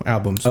 Crowe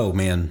albums. Oh,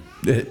 man.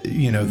 That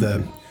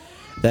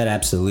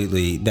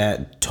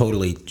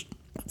totally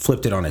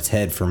flipped it on its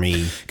head for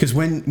me. Because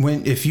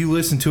if you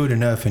listen to it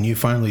enough and you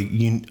finally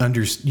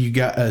you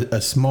got a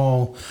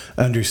small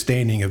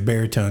understanding of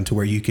baritone to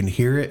where you can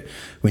hear it,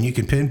 when you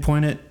can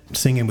pinpoint it,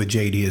 singing with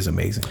JD is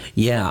amazing.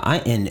 Yeah,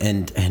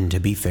 and to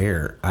be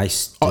fair,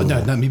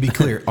 let me be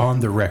clear. On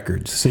the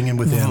record, singing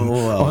with him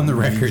on the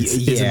records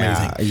is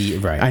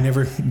amazing. Right. I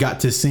never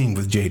got to sing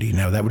with JD.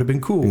 Now that would have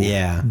been cool.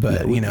 Yeah,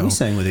 but we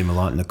sang with him a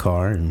lot in the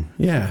car and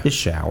the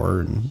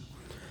shower and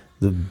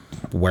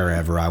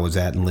wherever I was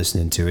at and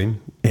listening to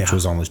him, which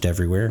was almost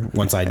everywhere.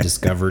 Once I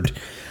discovered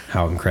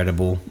how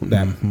incredible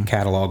that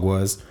catalog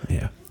was.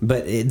 Yeah.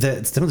 But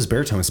some of those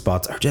baritone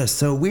spots are just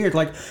so weird,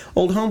 like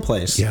Old Home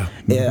Place. Yeah.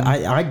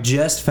 I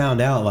just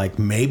found out, like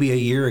maybe a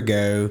year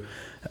ago,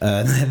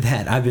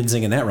 that I've been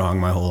singing that wrong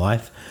my whole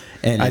life.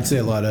 And I'd say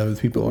a lot of other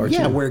people are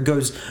too. Where it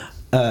goes,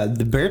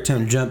 the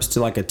baritone jumps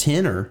to like a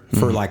tenor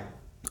for like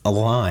a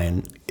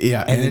line,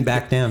 and then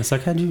back down. It's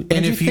like, how'd you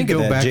think of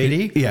that,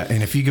 JD?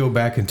 And if you go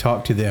back and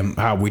talk to them,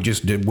 we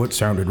just did what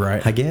sounded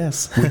right. I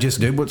guess we just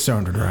did what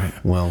sounded right.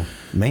 Well,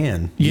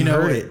 man, you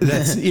heard it.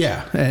 That's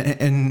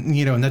and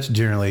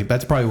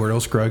that's probably what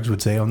Earl Scruggs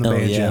would say on the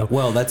banjo. Yeah.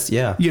 Well,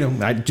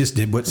 I just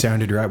did what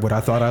sounded right, what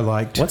I thought I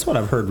liked. What's what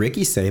I've heard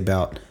Ricky say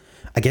about.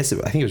 I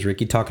think it was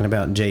Ricky talking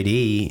about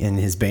JD and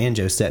his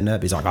banjo setting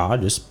up. He's like, I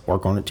just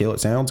work on it till it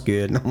sounds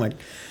good. And I'm like,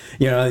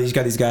 he's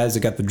got these guys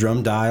that got the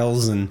drum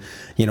dials and,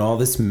 all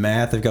this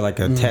math. They've got like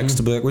a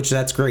textbook, which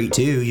that's great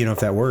too, if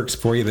that works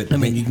for you. But I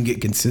mean, you can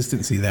get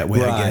consistency that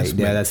way, I guess.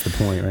 Yeah, that's the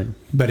point, right?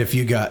 But if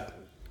you got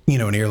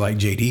an ear like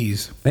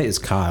JD's. It's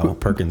Kyle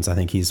Perkins. I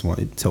think he's one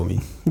that told me.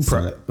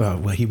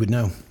 Well, he would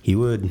know. He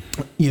would.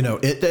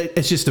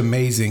 It's just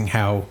amazing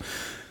how,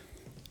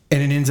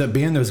 and it ends up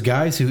being those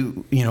guys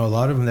who, a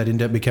lot of them that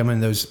end up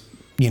becoming those,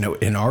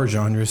 in our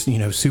genres,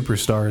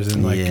 superstars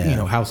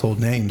and household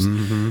names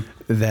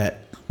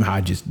that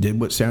I just did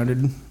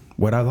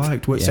what I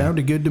liked, what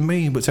sounded good to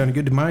me, what sounded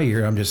good to my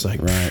ear. I'm just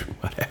like,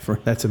 whatever.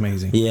 That's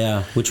amazing.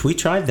 Yeah, which we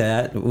tried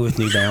that with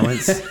New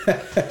Balance.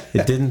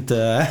 It didn't.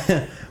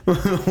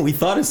 We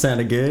thought it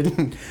sounded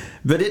good,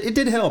 but it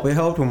did help. It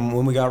helped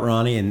when we got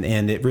Ronnie,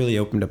 and it really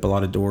opened up a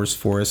lot of doors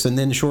for us. And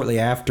then shortly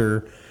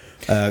after,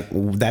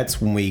 that's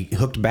when we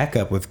hooked back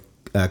up with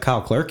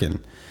Kyle Clerkin.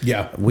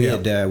 Yeah,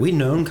 we'd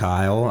known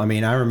Kyle. I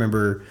mean, I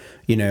remember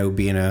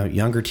being a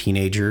younger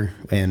teenager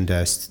and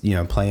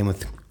playing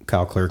with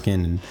Kyle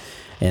Clerkin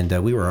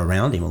and we were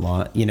around him a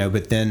lot,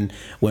 But then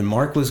when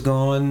Mark was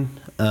gone,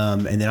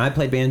 and then I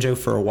played banjo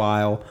for a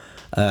while,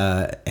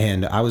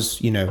 and I was,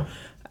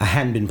 I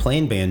hadn't been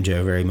playing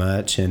banjo very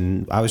much,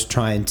 and I was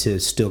trying to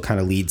still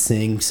kind of lead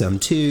sing some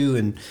too,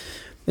 and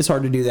it's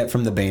hard to do that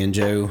from the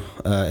banjo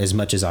as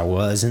much as I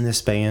was in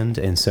this band,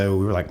 and so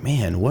we were like,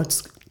 man,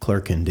 what's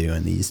Clerkin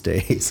doing these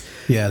days?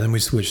 Yeah, then we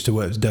switched to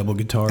what was double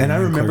guitar. And I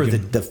remember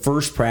the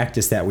first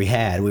practice that we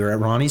had. We were at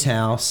Ronnie's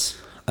house.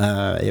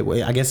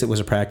 I guess it was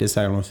a practice.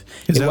 I don't know if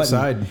it was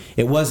outside.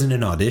 It wasn't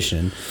an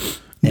audition.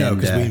 No,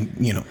 because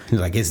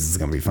I guess this is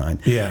gonna be fine.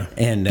 Yeah,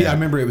 and I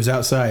remember it was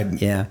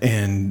outside. Yeah,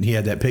 and he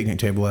had that picnic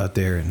table out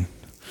there, and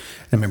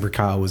I remember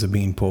Kyle was a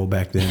beanpole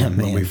back then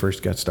when we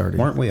first got started.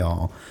 Weren't we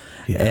all?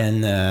 Yeah.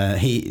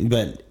 And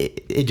but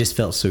it just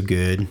felt so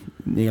good.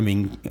 I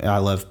mean, I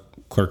love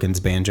Clerkin's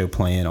banjo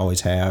playing,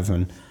 always have,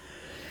 and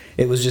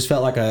it was just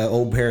felt like an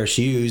old pair of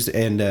shoes.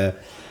 And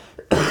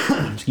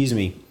excuse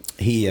me,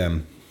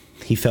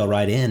 he fell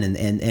right in,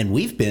 and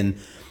we've been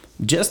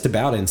just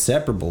about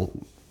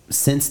inseparable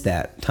since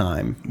that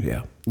time.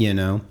 Yeah.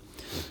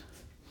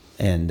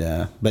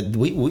 And but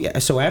we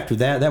so after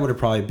that would have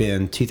probably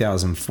been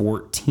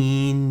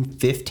 2014,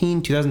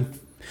 15, 2000.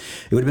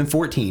 It would have been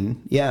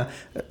 14. Yeah.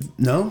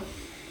 No.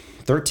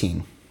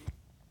 13.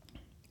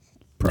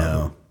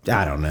 No.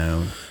 I don't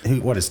know.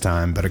 What is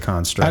time but a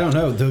construct? I don't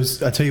know.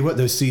 I tell you what,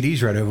 those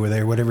CDs right over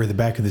there, whatever the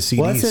back of the CDs.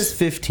 Well, it says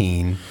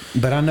 15,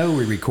 but I know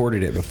we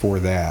recorded it before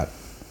that.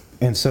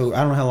 And so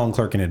I don't know how long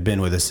Clerkin had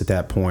been with us at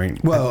that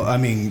point. Well, I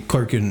mean,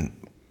 Clerkin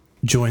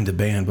joined the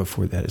band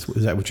before that. Is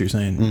that what you're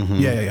saying?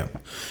 Mm-hmm.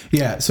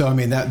 Yeah. So I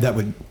mean that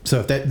would,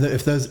 so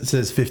if those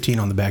says 15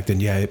 on the back, then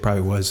yeah, it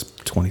probably was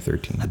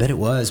 2013. I bet it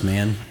was,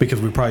 man, because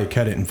we probably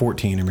cut it in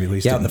 14 and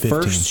released it in 15. The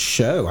first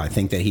show I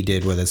think that he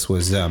did with us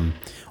was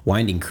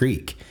Winding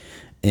Creek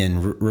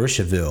in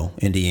Rushville,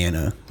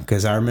 Indiana,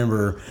 because I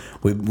remember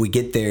we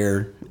get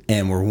there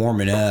and we're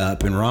warming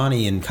up, and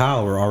Ronnie and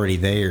Kyle were already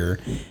there,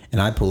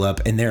 and I pull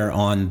up and they're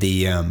on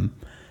the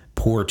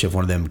porch of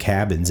one of them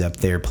cabins up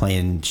there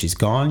playing She's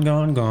Gone,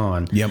 Gone,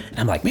 Gone. Yep. And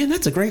I'm like, man,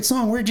 that's a great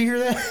song. Where'd you hear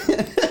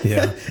that?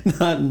 Yeah.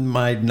 Not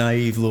my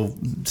naive little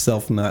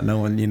self not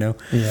knowing,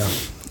 Yeah.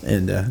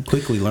 And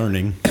quickly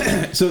learning.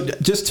 So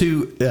just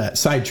to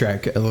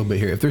sidetrack a little bit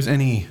here, if there's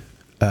any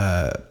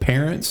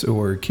parents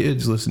or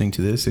kids listening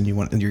to this and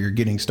you're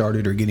getting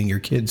started or getting your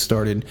kids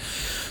started,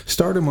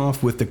 start them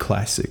off with the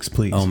classics,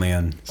 please. Oh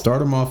man, start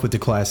them off with the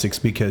classics,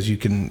 because you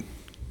can,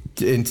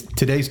 in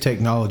today's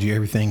technology,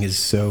 everything is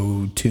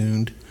so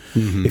tuned.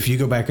 Mm-hmm. If you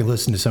go back and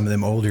listen to some of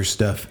them older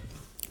stuff,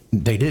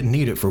 they didn't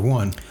need it, for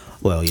one.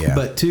 Well, yeah.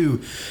 But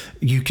two,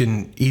 you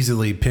can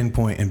easily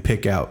pinpoint and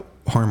pick out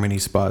harmony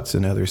spots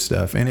and other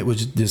stuff, and it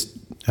was just,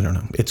 I don't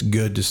know, it's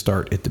good to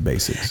start at the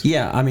basics.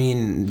 Yeah, I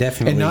mean,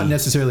 definitely. And not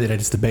necessarily that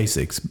it's the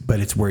basics, but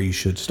it's where you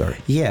should start.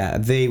 Yeah,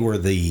 they were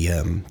the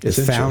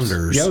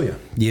founders. Oh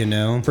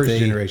yeah. First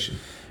generation.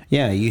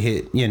 Yeah, you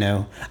hit,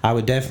 I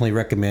would definitely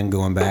recommend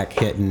going back,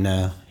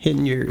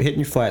 hitting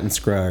your Flat and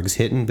Scruggs,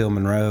 hitting Bill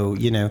Monroe,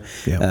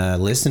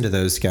 listen to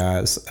those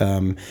guys.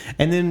 And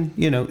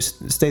then,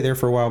 stay there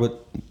for a while,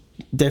 but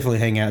definitely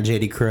hang out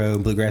J.D. Crowe,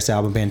 Bluegrass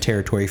Album Band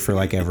territory for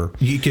like ever.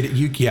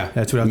 Yeah,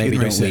 that's what I'm Maybe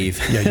getting ready to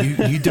say. Leave.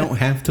 Yeah, you don't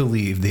have to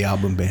leave the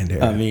album band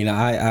area. I mean,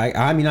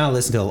 I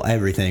listen to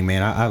everything,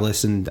 man.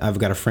 I've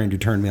got a friend who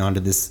turned me on to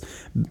this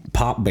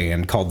pop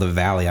band called The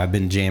Valley. I've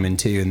been jamming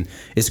to, and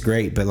it's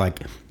great. But like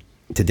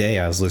today,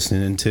 I was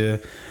listening to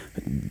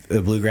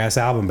a Bluegrass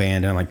Album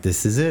Band, and I'm like,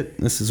 this is it.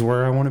 This is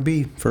where I want to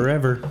be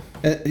forever.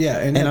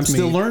 And I'm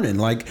still learning.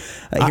 Like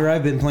here,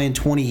 I've been playing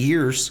 20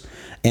 years.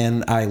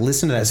 And I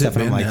listen to that stuff,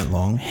 and I'm like, that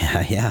long?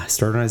 Yeah. I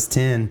started when I was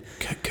 10.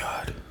 Good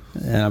God.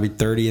 And I'll be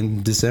 30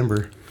 in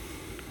December.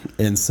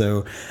 And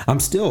so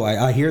I'm still,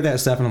 I hear that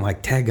stuff, and I'm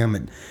like,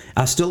 dadgummit,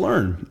 I still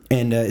learn.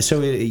 And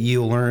so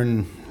you'll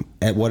learn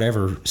at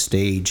whatever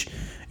stage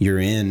you're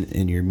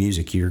in your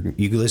music. You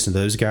listen to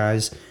those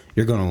guys,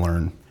 you're going to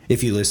learn.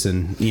 If you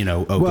listen,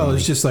 openly. Well,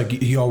 it's just like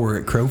y'all were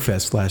at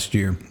Crowfest last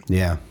year.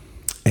 Yeah.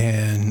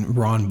 And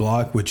Ron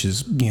Block, which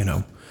is,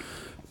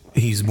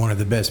 he's one of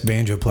the best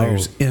banjo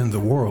players in the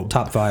world.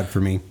 Top 5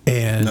 for me.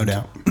 And no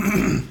doubt.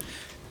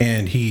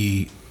 And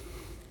he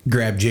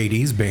grabbed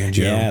JD's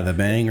banjo. Yeah, the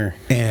banger.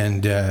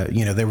 And,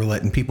 they were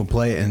letting people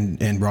play it,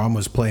 and Ron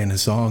was playing a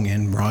song,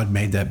 and Rod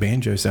made that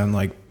banjo sound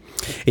like...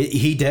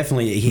 He had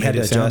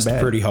to adjust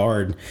pretty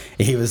hard.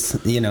 He was,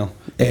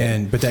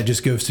 But that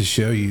just goes to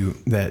show you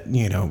that,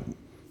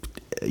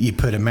 you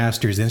put a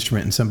master's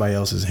instrument in somebody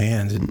else's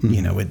hands, and,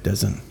 it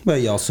doesn't... Well,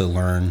 you also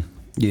learn...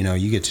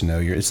 you get to know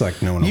it's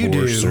like knowing a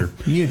horse or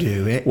you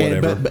do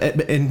whatever.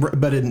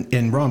 But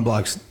in Ron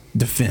Block's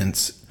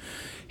defense,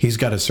 he's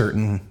got a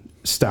certain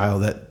style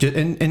that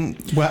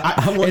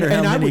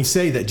I would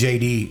say that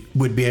JD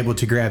would be able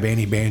to grab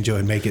any banjo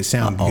and make it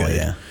sound good. Oh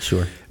yeah,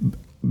 sure.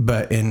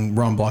 But in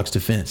Ron Block's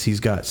defense,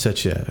 he's got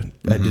such a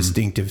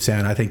distinctive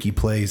sound. I think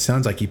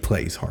sounds like he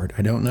plays hard.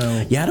 I don't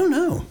know. Yeah, I don't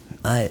know.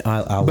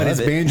 But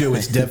his banjo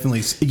is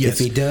definitely yes. If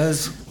he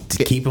does.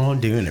 Keep on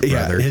doing it,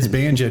 brother. Yeah, his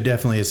banjo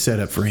definitely is set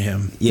up for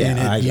him.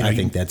 Yeah, I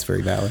think that's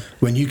very valid.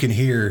 When you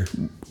hear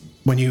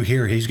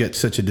he's got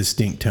such a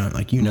distinct tone,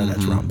 like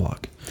that's Ron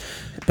Block.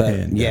 But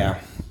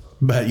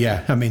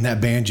I mean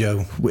that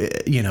banjo,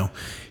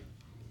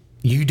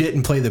 you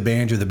didn't play the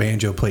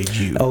banjo played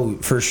you. Oh,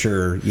 for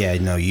sure. Yeah,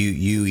 no,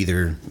 you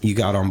either you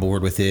got on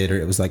board with it,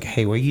 or it was like,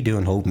 hey, what are you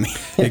doing holding me?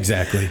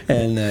 Exactly.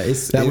 And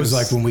that was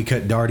like when we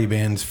cut Daugherty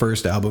Band's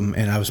first album,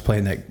 and I was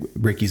playing that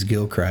Ricky's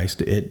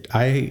Gilchrist. It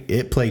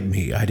played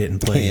me. I didn't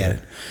play it.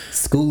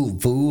 School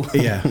fool.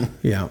 Yeah.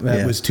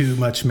 That was too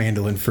much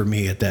mandolin for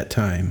me at that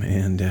time,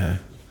 and.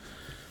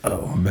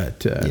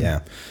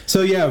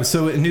 So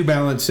New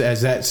Balance,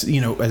 as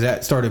that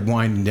started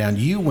winding down,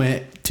 you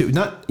went to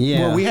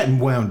well, we hadn't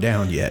wound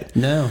down yet.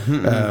 No,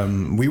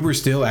 we were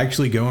still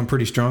actually going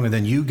pretty strong, and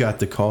then you got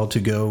the call to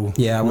go.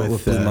 Yeah, I went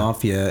with Blue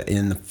Mafia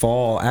in the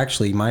fall.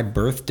 Actually, my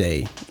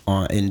birthday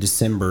in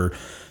December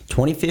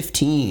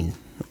 2015.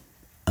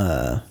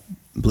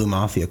 Blue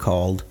Mafia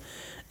called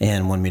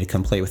and wanted me to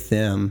come play with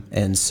them,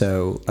 and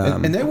so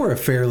and they were a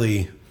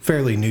fairly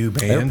new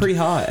band. They were pretty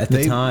hot at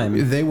the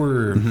time. They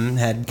were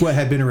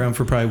had been around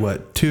for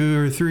probably 2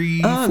 or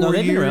 3 4 years? No,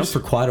 they've been around for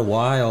quite a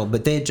while,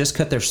 but they had just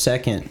cut their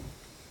second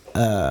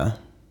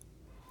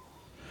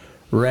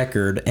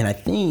record, and I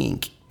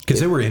think because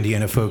they were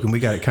Indiana folk, and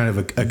we got kind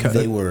of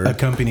they were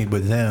accompanied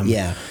with them.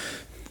 Yeah.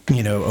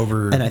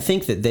 Over, and I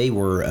think that they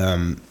were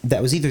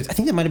that was either, I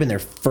think that might have been their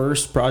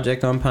first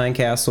project on Pine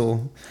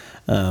Castle,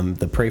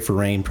 the Pray for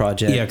Rain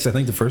project. Yeah, because I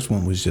think the first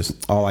one was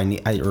just All I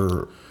Need,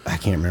 I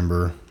can't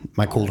remember.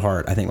 My Cold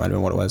Heart, I think might have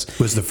been what it was.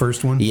 Was the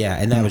first one? Yeah,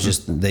 and that was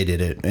just, they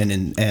did it.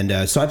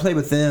 And so I played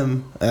with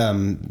them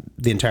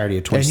the entirety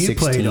of 2016. And you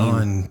played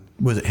on,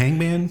 was it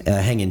Hangman?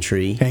 Hanging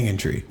Tree. Hanging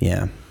Tree.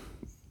 Yeah.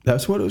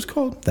 That's what it was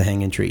called? The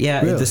Hanging Tree.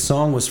 Yeah, really? The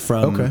song was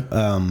from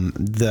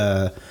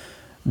the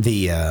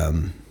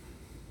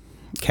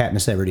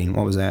Katniss Everdeen.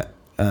 What was that?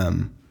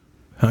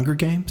 Hunger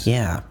Games?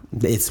 Yeah.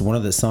 It's one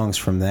of the songs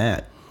from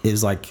that. It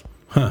was like...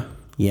 Huh.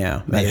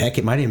 Yeah. Heck,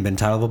 it might even been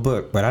title of a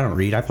book, but I don't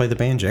read. I play the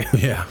banjo.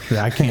 Yeah.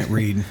 I can't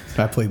read.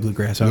 I play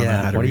bluegrass. I don't know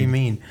how to what read. Do you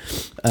mean?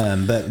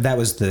 But that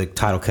was the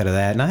title cut of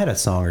that. And I had a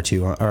song or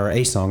two, or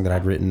a song that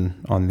I'd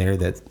written on there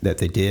that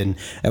they did. And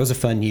that was a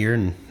fun year.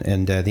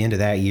 And the end of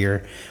that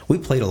year, we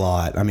played a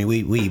lot. I mean,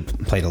 we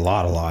played a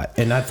lot.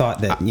 And I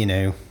thought that,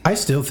 I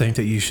still think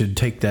that you should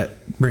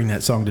bring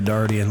that song to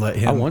Daugherty and let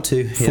him I want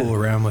to fool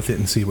around with it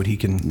and see what he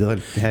can.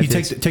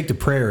 Take the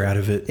prayer out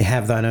of it.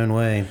 Have thine own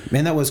way.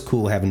 Man, that was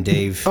cool having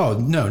Dave. Oh,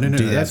 no.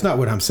 That's not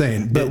what I'm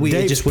saying. But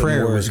Dave's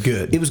prayer was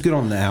good. It was good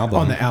on the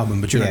album.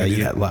 But you're not going to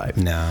do that live.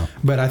 No.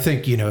 But I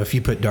think, if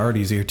you put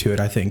Daugherty's ear to it,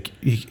 I think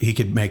he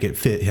could make it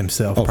fit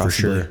himself possibly. For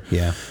sure.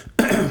 Yeah.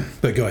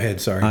 But go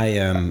ahead,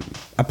 sorry.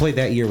 I played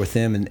that year with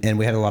them, and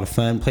we had a lot of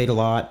fun, played a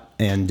lot,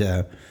 and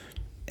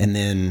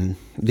then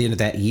the end of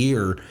that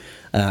year,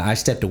 I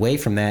stepped away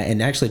from that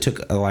and actually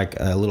took a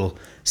little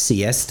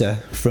siesta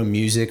from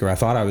music, or I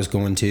thought I was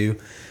going to,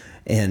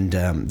 and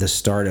the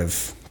start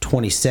of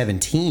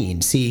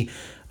 2017. See,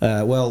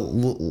 I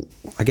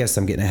guess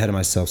I'm getting ahead of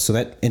myself. So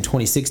that in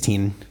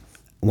 2016,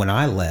 when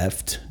I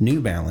left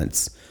New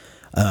Balance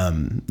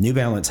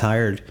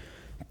hired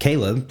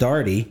Calib,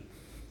 Daugherty.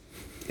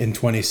 In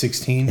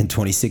 2016? In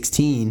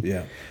 2016.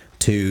 Yeah.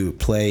 To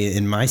play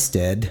in my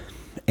stead.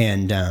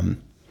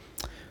 And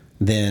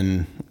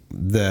then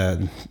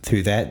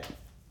through that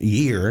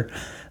year,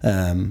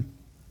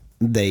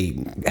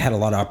 they had a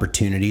lot of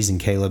opportunities,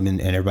 and Calib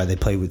and everybody,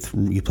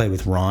 you played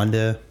with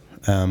Rhonda.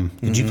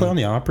 Did you play on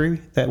the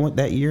Opry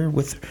that year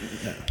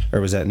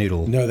or was that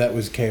Noodle? No, that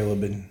was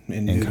Calib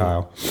and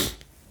Kyle.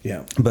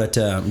 Yeah. But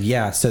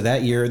so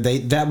that year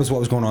that was what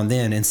was going on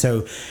then, and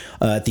so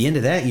at the end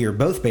of that year,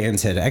 both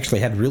bands had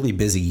actually had really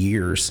busy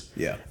years.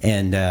 Yeah.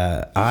 And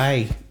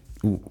I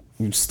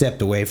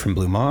stepped away from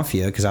Blue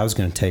Mafia because I was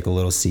going to take a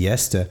little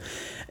siesta,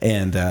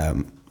 and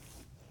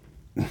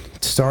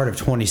start of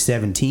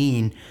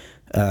 2017.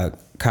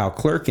 Kyle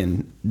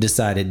Clerkin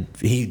decided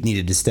he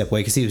needed to step away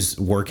because he was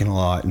working a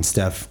lot and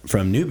stuff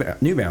from New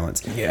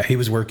Balance. Yeah, he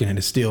was working in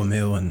a steel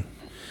mill and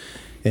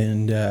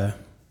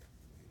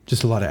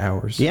just a lot of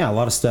hours. Yeah, a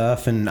lot of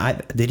stuff. And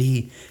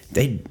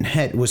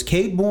was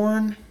Cade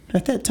born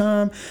at that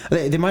time.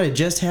 They might have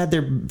just had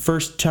their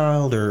first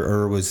child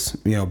or was,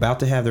 about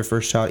to have their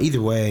first child.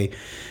 Either way,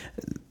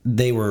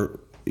 they were,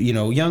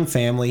 young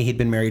family. He'd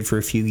been married for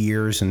a few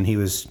years and he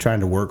was trying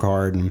to work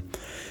hard. And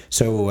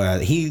so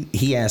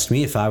he asked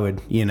me if I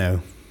would,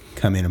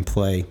 come in and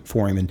play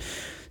for him. And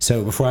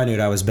so before I knew it,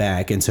 I was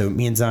back. And so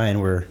me and Zion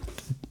were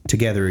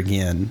together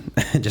again.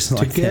 Just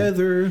like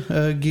together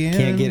that.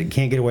 Again.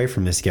 Can't get away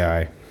from this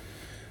guy.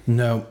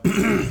 No.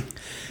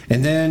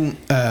 And then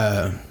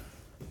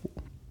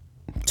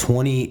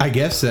 20. I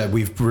guess that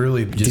we've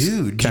really just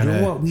Dude, do you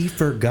know what we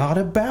forgot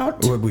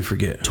about? What did we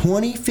forget?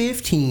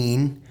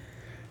 2015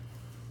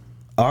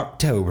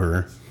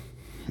 October.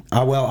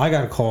 I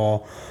got a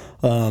call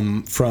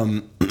from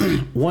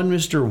one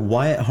Mr.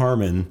 Wyatt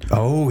Harmon.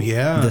 Oh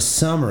yeah, the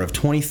summer of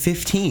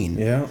 2015.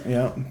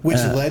 Yeah, which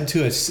led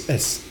to a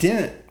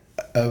stint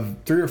of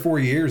 3 or 4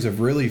 years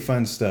of really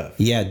fun stuff.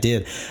 Yeah, it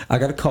did. I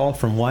got a call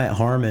from Wyatt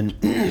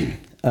Harmon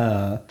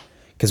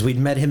because we'd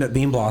met him at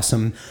Bean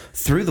Blossom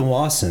through the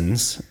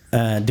Wassons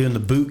doing the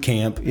boot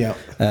camp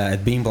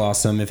at Bean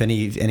Blossom. If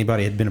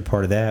anybody had been a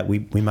part of that, we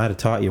might have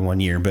taught you one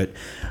year. But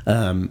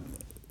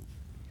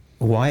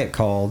Wyatt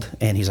called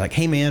and he's like,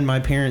 "Hey man, my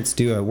parents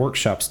do a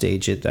workshop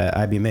stage at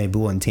IBMA,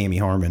 Bull and Tammy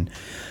Harmon."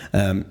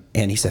 And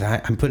he said,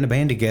 "I'm putting a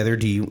band together.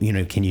 Do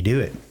can you do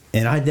it?"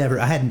 And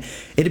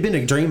it had been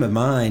a dream of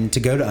mine to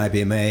go to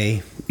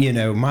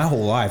IBMA, my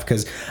whole life.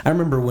 Because I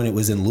remember when it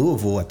was in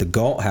Louisville at the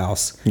Galt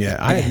House. Yeah,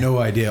 I had no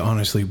idea,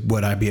 honestly,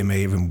 what IBMA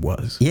even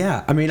was.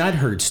 Yeah, I mean, I'd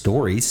heard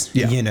stories.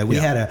 Yeah, we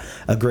had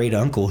a great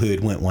uncle who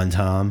had went one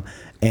time.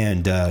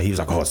 And he was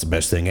like, "Oh, it's the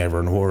best thing ever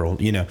in the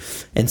world,"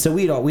 And so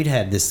we'd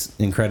had this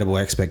incredible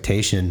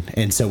expectation.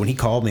 And so when he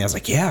called me, I was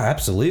like, "Yeah,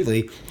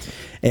 absolutely."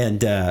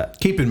 And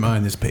keep in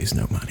mind, this pays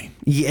no money.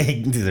 Yeah,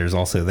 there's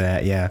also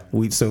that. Yeah,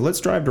 so let's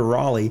drive to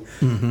Raleigh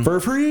for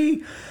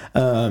free.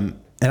 And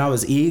I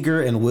was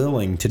eager and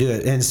willing to do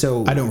it. And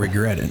so I don't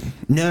regret it.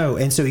 No.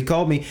 And so he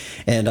called me,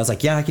 and I was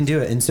like, "Yeah, I can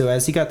do it." And so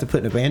as he got to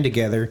putting a band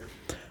together,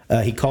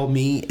 he called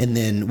me, and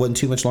then wasn't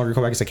too much longer.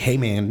 Called back. He's like, "Hey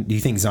man, do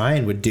you think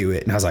Zion would do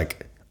it?" And I was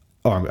like,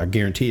 "Oh, I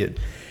guarantee it."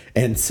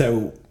 And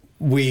so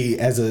we,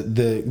 as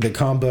the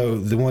combo,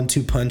 the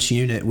 1-2 punch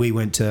unit, we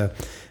went to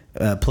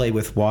play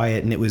with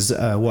Wyatt, and it was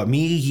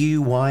me,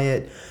 you,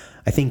 Wyatt,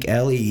 I think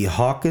Ellie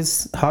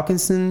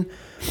Hawkinson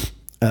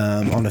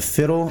on the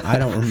fiddle. I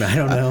don't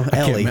know.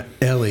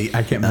 Ellie.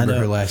 I can't remember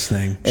her last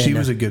name. She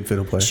was a good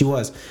fiddle player. She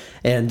was,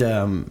 and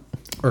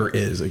or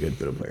is a good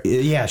fiddle player.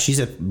 Yeah, she's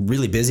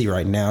really busy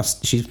right now.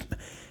 She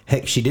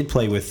did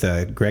play with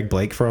Greg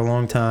Blake for a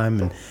long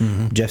time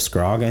and Jeff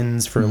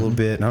Scroggins for a little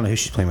bit. I don't know who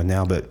she's playing with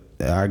now, but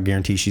I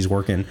guarantee she's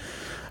working.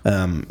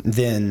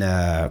 Then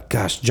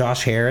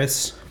Josh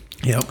Harris.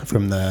 Yep,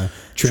 from the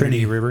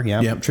Trinity River.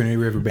 Yep, Trinity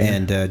River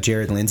Band. And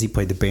Jared Lindsay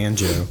played the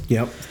banjo.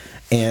 Yep.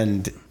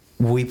 And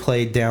we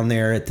played down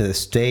there at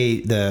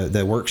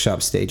the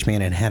workshop stage,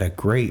 man, and had a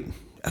great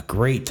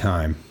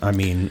time. I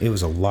mean, it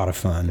was a lot of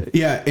fun.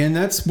 Yeah, and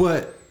that's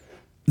what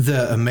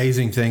the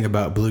amazing thing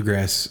about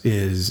bluegrass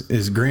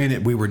is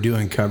granted we were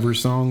doing cover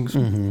songs.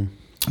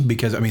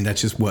 Because, I mean,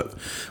 that's just what...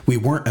 We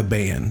weren't a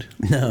band.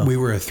 No. We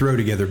were a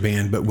throw-together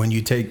band. But when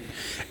you take...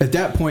 At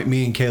that point,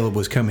 me and Caleb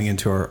was coming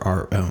into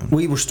our own.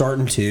 We were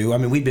starting to. I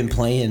mean, we'd been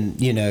playing,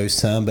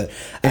 some, but...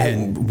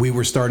 And we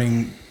were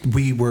starting...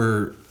 We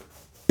were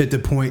at the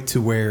point to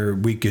where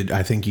we could...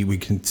 I think we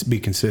can be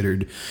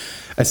considered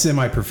a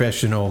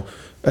semi-professional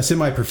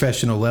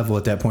level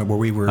at that point where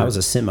we were... I was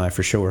a semi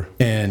for sure.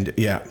 And,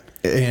 yeah.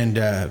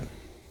 And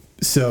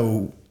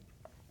so...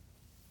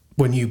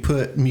 When you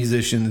put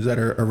musicians that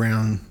are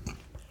around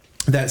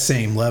that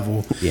same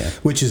level,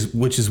 which is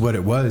what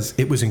it was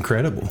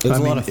incredible. It was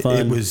a lot of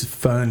fun. It was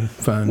fun.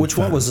 Which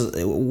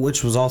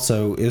was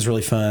also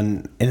really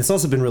fun, and it's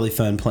also been really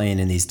fun playing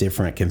in these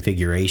different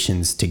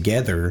configurations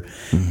together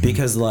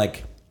because,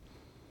 like,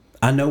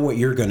 I know what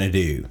you're going to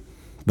do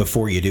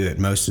before you do it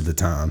most of the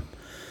time,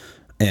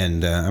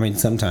 and I mean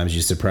sometimes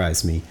you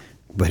surprise me,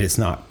 but it's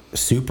not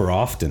super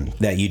often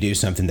that you do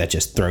something that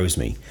just throws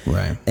me.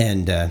 Right.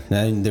 And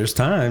there's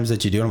times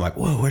that you do, and I'm like,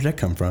 whoa, where'd that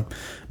come from?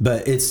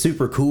 But it's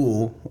super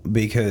cool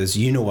because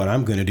you know what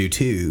I'm going to do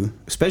too,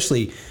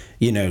 especially,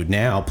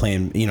 now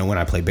playing, when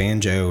I play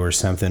banjo or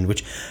something,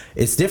 which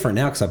it's different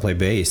now because I play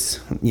bass,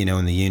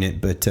 in the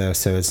unit, but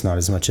so it's not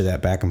as much of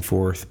that back and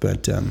forth.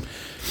 But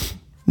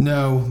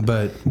no,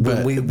 but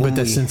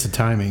that sense of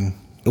timing.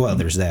 Well,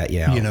 there's that,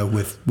 yeah.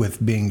 With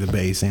being the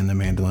bass and the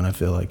mandolin, I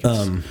feel like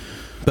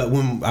but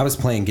when I was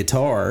playing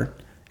guitar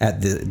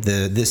at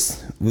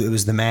it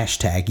was the Mash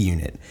Tag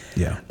unit,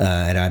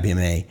 at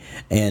IBMA,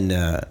 and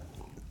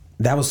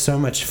that was so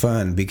much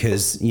fun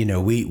because we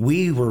knew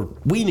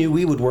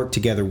we would work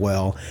together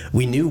well.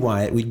 We knew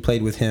Wyatt. We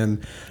played with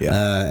him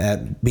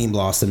at Bean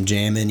Blossom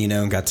jamming,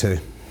 and got to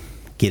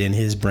get in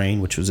his brain,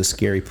 which was a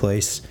scary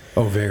place.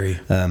 Oh, very.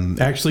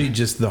 Actually,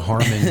 just the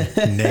Harmon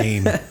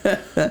name.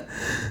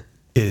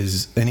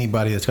 Is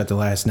anybody that's got the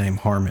last name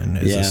Harmon,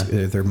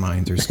 their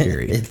minds are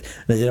scary.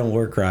 They don't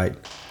work right.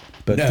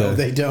 But no,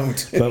 they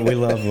don't. But we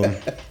love them.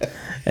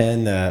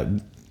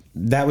 And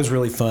that was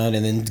really fun.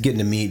 And then getting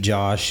to meet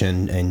Josh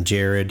and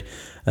Jared.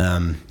 All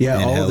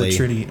the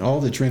Trinity.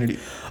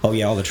 Oh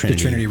yeah, all the Trinity.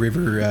 The Trinity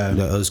River.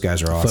 Those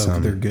guys are awesome.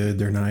 Folk, they're good.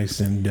 They're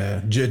nice.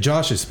 And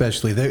Josh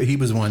especially. He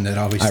was one that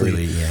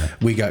obviously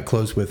we got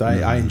close with.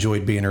 I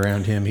enjoyed being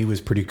around him. He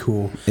was pretty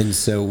cool. And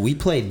so we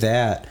played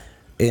that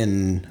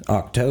in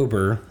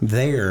October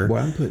there.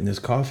 Well, I'm putting this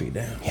coffee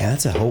down. Yeah,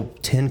 that's a whole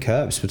 10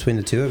 cups between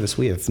the two of us.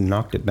 We have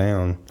knocked it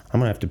down. I'm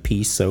gonna have to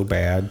pee so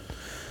bad.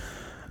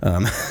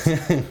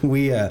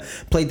 We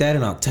played that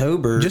in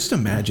October. Just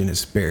imagine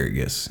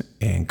asparagus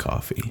and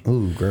coffee.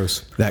 Ooh,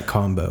 gross. That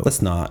combo.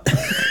 Let's not.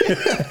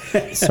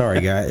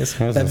 Sorry, guys.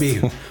 That'd be.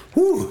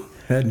 Whew.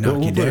 That'd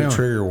knock you down. Put a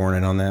trigger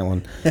warning on that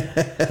one.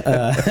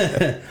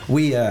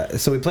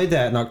 So we played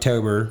that in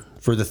October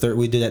for the third.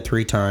 We did that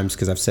 3 times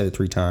because I've said it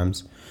 3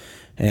 times,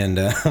 and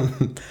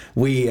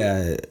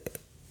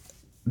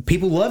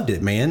people loved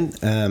it, man.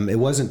 It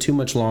wasn't too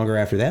much longer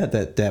after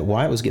that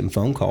Wyatt was getting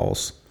phone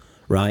calls,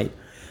 right?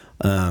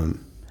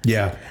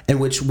 Yeah.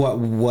 And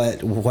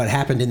what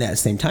happened in that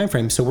same time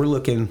frame. So we're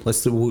looking,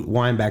 let's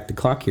wind back the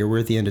clock here. We're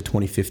at the end of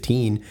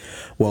 2015.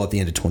 Well, at the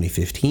end of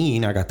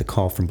 2015, I got the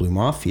call from Blue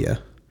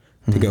Mafia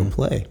to go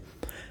play.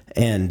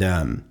 And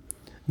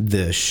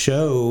the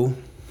show,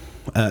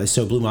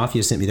 so Blue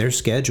Mafia sent me their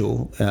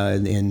schedule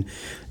in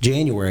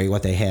January,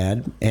 what they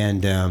had.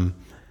 And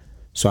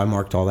so I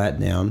marked all that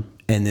down.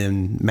 And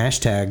then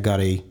Mashtag got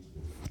a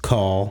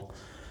call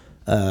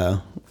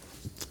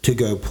to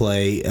go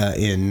play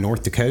in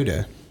North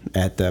Dakota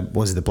at the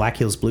Black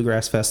Hills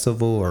Bluegrass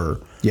Festival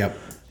or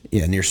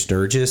near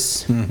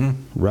Sturgis,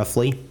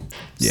 roughly,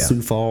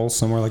 Sioux Falls,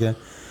 somewhere like that.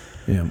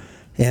 Yeah,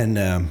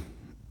 and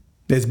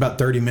it's about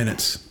 30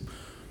 minutes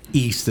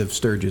east of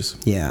Sturgis.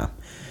 Yeah,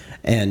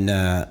 and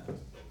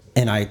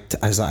I'd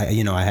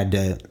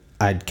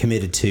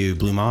committed to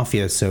Blue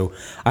Mafia, so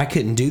I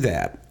couldn't do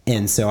that.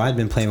 And so I'd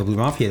been playing with Blue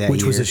Mafia that year.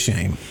 Which was a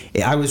shame.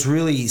 I was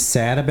really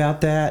sad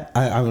about that.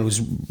 I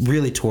was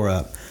really tore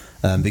up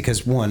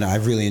because, one, I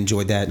really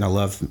enjoyed that, and I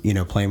love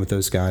playing with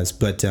those guys.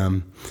 But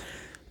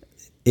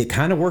it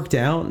kind of worked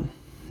out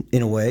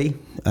in a way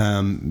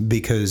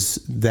because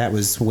that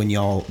was when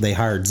they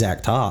hired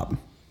Zach Top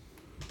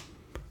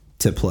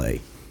to play.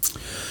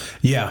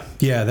 Yeah,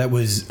 that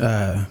was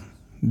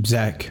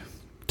Zach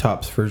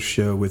Top's first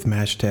show with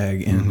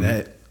Mashtag, and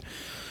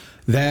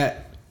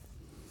that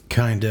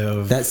kind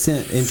of that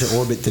sent into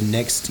orbit the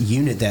next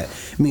unit that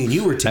me and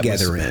you were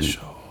together in.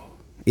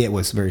 It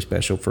was very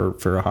special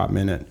for a hot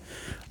minute.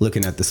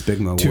 Looking at the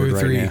Spigma award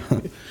right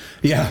now.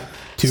 Yeah,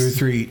 2 or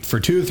 3 for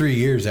 2 or 3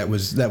 years. That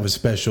was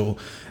special.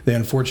 The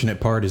unfortunate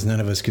part is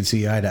none of us could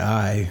see eye to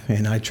eye,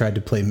 and I tried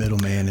to play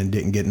middleman and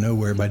didn't get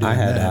nowhere by doing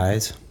that. I had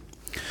eyes,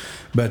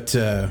 but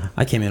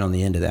I came in on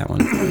the end of that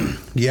one.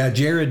 Yeah,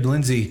 Jared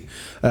Lindsay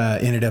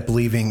ended up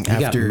leaving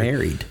after got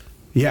married.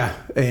 Yeah,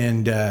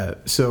 and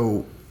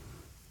so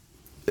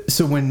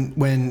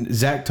when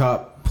Zach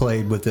Top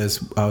played with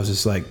us, I was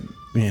just like,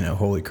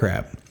 holy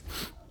crap.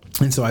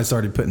 And so I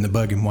started putting the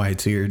bug in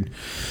Wyatt's ear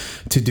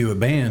to do a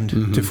band,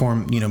 to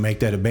form, make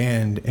that a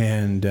band.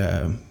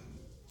 And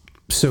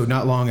so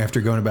not long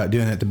after going about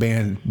doing that, the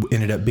band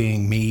ended up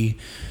being me,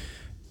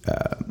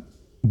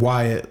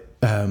 Wyatt,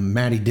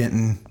 Matty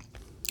Denton,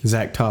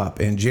 Zach Top,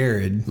 and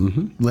Jared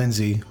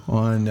Lindsay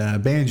on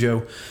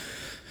banjo.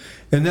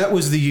 And that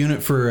was the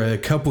unit for a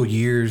couple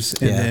years.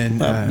 And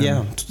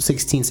then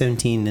 16,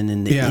 17, and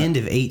then the end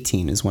of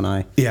 18 is when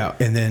I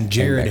and then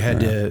Jared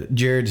had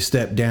to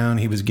step down.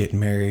 He was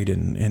getting married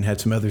and had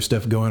some other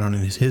stuff going on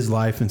in his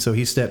life, and so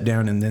he stepped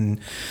down. And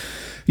then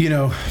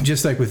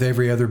just like with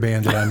every other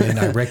band that I'm in,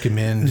 I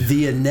recommend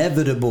the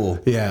inevitable.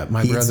 Yeah,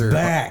 my brother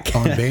back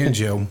on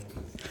banjo.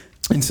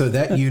 And so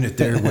that unit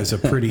there was a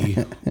pretty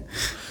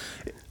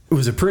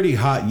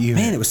hot unit.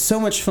 Man, it was so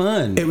much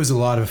fun. It was a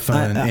lot of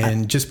fun.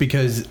 And just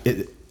because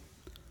it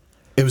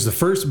was the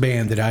first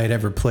band that I had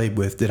ever played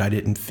with that I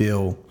didn't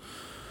feel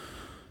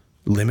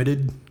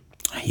limited.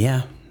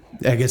 Yeah.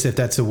 I guess if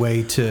that's a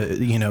way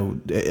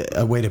to,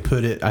 a way to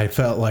put it, I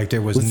felt like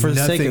there was for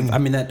nothing. The sake of, I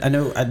mean, that I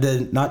know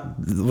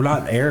we're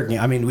not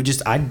arrogant. I mean,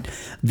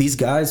 these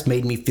guys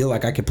made me feel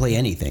like I could play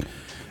anything.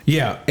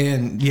 Yeah,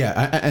 and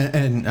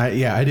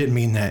I didn't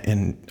mean that,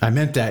 and I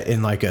meant that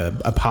in like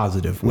a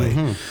positive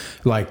way.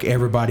 Like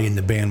everybody in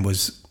the band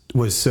was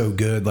so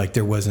good. Like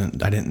there wasn't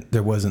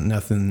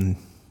nothing.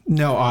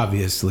 No,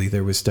 obviously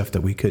there was stuff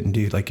that we couldn't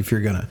do. Like if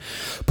you're gonna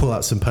pull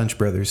out some Punch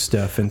Brothers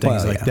stuff and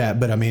things like that.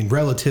 But I mean,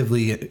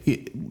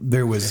 relatively,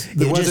 there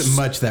wasn't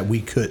much that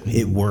we couldn't.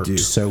 It worked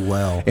so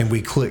well, and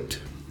we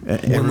clicked.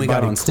 When we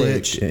got on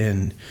stage,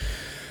 and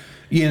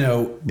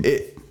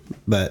it.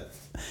 But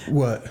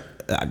what?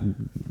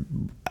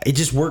 It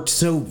just worked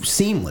so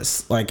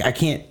seamless. Like I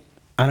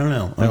don't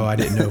know. Oh, I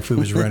didn't know if we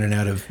was running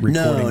out of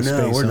recording space.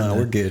 No, we're not.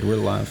 We're good. We're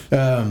live.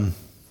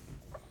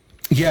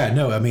 Yeah,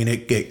 no, I mean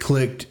it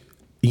clicked.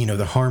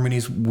 The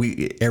harmonies,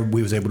 we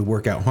was able to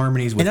work out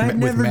harmonies with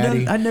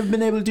Maddie. I'd never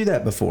been able to do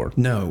that before.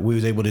 No, we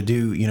was able to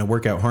do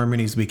work out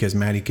harmonies because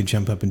Maddie could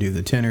jump up and do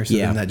the tenor. So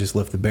then that just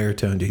left the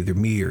baritone to either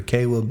me or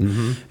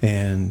Calib,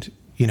 and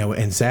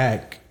and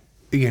Zach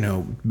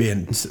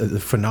being the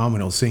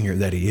phenomenal singer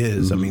that he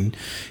is. I mean,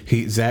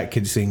 Zach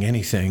could sing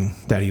anything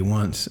that he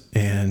wants,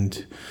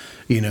 and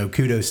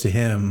kudos to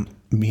him.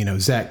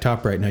 Zach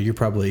Top right now. You're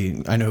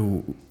probably, I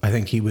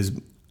think he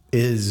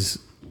is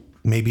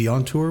maybe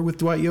on tour with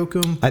Dwight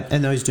Yoakam. I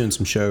know he's doing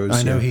some shows.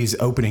 I know he's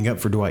opening up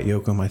for Dwight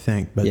Yoakam, I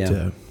think,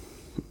 but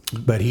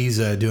but he's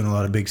doing a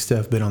lot of big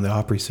stuff. Been on the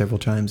Opry several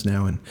times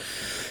now,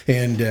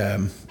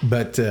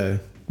 but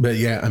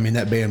yeah, I mean,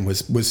 that band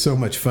was so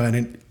much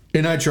fun,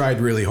 and I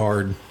tried really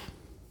hard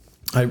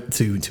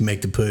to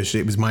make the push.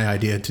 It was my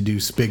idea to do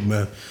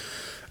Spigma.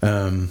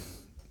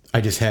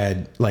 I just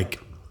had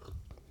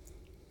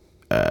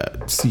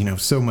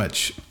so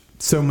much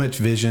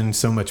vision,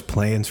 so much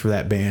plans for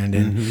that band,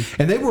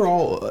 and they were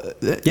all,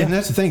 and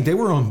that's the thing, they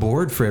were on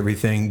board for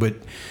everything, but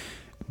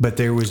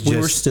there was just,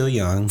 we were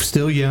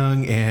still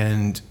young,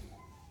 and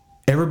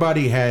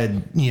everybody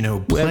had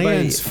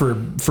plans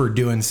for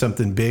doing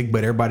something big,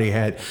 but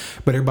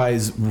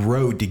everybody's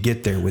road to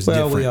get there was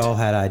different. We all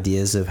had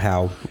ideas of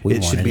how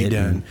it should be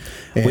done.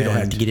 And we don't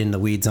have to get in the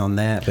weeds on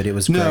that, but it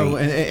was great.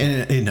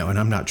 And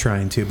I'm not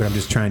trying to, but I'm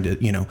just trying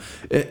to,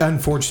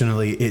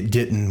 unfortunately it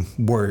didn't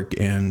work,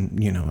 and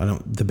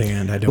the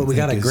band, I don't. But we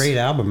got a great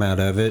album out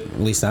of it.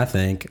 At least I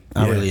think.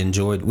 I really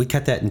enjoyed. We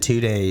cut that in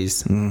 2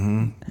 days.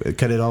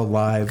 Cut it all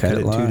live. Cut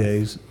it 2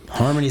 days.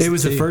 Harmonies. It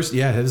was the first.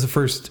 Yeah, it was the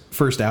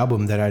first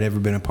album that I'd ever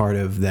been a part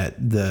of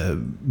that the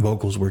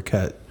vocals were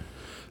cut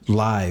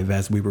live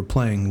as we were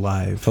playing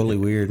live. Totally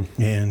weird.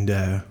 And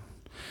I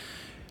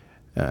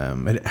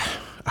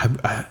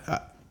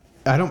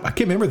can't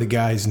remember the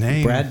guy's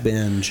name. Brad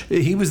Binge.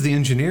 He was the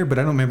engineer, but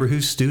I don't remember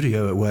whose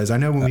studio it was. I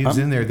know when he was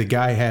in there, the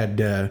guy had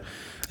a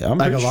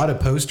lot of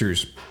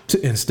posters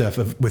and stuff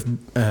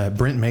with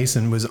Brent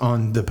Mason was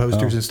on the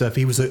posters and stuff.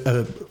 He was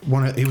a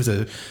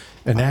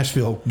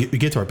Nashville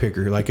guitar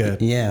picker, like that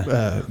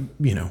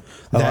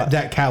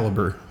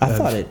caliber. I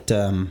thought it.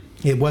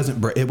 It wasn't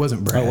Brad. Oh, it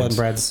wasn't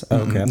Brad's. Oh,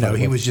 okay. No,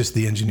 he was just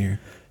the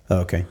engineer. Oh,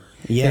 okay.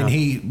 Yeah. And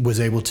he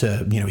was able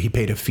to, he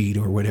paid a fee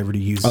or whatever to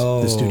use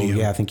the studio.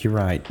 Yeah, I think you're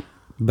right.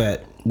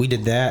 But we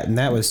did that, and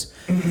that was,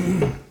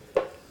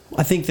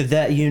 I think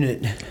that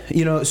unit,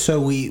 so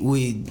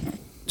we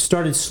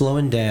started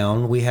slowing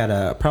down. We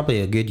had probably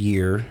a good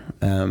year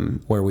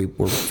where we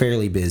were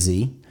fairly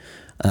busy.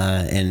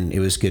 And it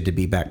was good to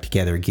be back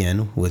together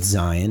again with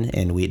Zion,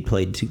 and we had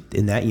played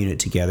in that unit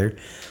together.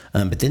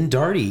 But then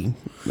Daugherty,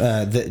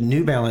 the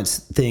New Balance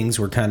things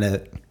were kind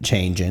of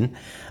changing,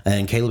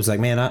 and Caleb was like,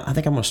 "Man, I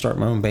think I'm going to start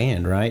my own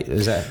band." Right?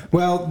 Is that?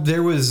 Well,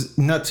 there was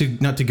not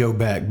to go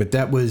back, but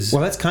that was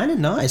that's kind of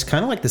nice,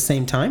 kind of like the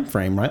same time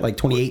frame, right? Like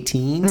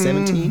 2018,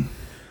 17.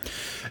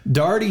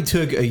 Daugherty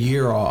took a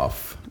year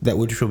off. That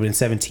would have been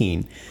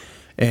 17,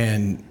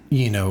 and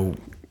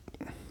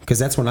because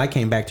that's when I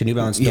came back to New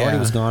Balance. Daugherty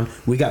was gone.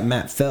 We got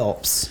Matt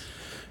Phelps.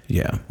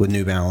 Yeah. With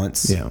New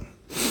Balance. Yeah.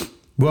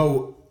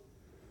 Well,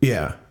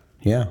 yeah.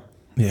 Yeah.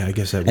 Yeah, I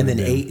guess that. And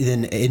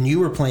then you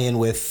were playing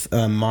with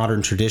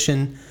Modern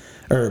Tradition,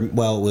 it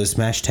was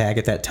Smash Tag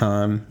at that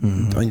time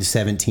in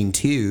 17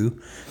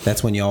 too.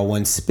 That's when y'all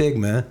won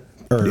Spigma.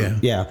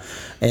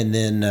 And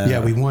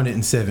then we won it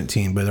in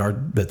 17, but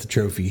the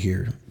trophy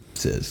here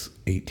says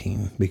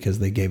 18 because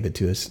they gave it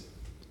to us.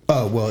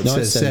 Oh, well, it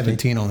says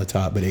 17 on the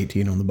top, but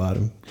 18 on the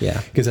bottom.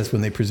 Yeah. Because that's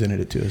when they presented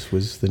it to us,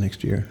 was the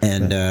next year.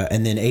 And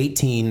then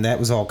 18, that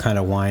was all kind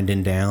of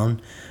winding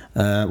down.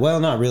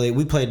 Not really.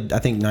 We played, I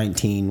think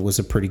 19 was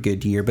a pretty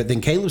good year. But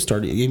then Caleb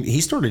started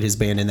his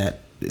band in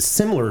that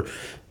similar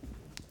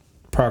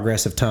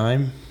progress of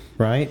time,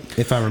 right?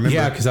 If I remember.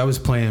 Yeah, because I was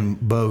playing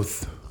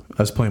both.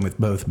 I was playing with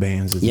both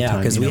bands at the time.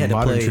 Because we had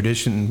Modern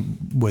Tradition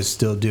was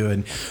still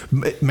doing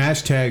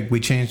Mash Tag. We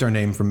changed our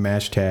name from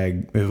Mash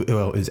Tag.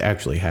 Well, it's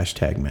actually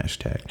hashtag Mash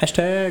Tag.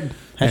 Hashtag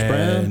Hash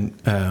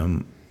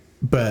Brown.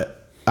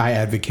 But I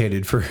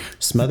advocated for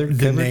Smothered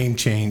the name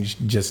change.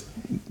 Just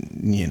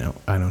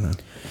I don't know.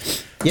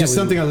 Yeah, just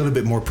something a little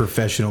bit more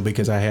professional,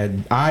 because I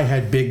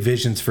had big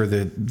visions for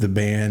the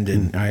band,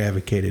 and I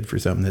advocated for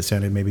something that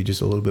sounded maybe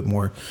just a little bit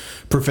more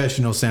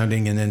professional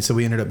sounding, and then so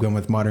we ended up going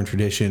with Modern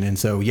Tradition. And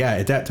so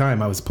at that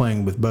time I was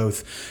playing with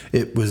both.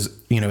 It was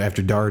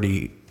after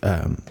Daugherty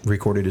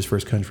recorded his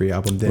first country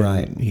album,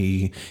 then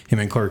him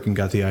and Clarkin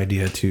got the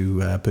idea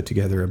to put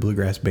together a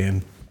bluegrass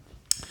band.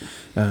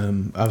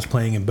 I was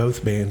playing in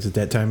both bands at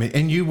that time,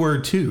 and you were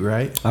too,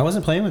 right? I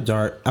wasn't playing with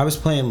Dart. I was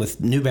playing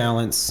with New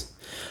Balance.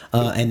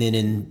 And then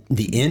in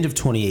the end of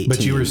 2018, but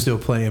you were still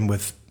playing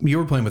with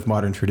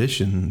Modern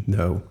Tradition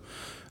though,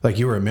 like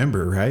you were a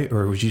member, right?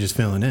 Or was you just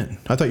filling in?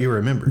 I thought you were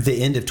a member.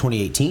 The end of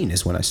 2018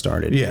 is when I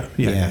started. Yeah.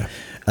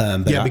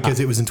 Because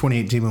it was in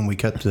 2018 when we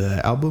cut the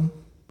album,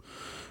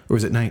 or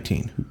was it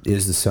 19? It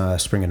was the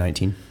spring of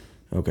 19.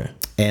 Okay,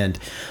 and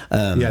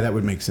that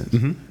would make sense.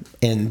 Mm-hmm.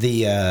 And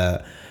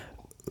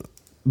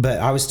but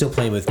I was still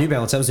playing with New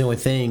Balance. That was the only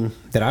thing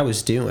that I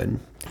was doing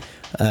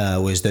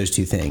was those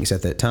two things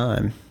at that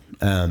time.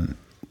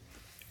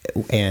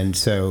 And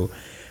so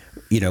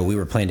we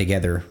were playing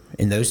together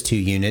in those two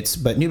units.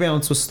 But New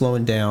Balance was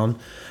slowing down.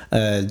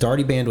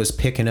 Daugherty Band was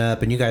picking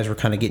up, and you guys were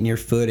kind of getting your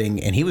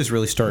footing, and he was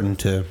really starting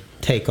to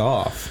take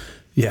off.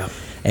 Yeah.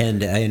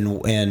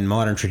 And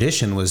Modern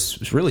Tradition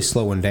was really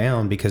slowing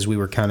down because we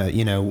were kind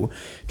of,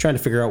 trying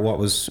to figure out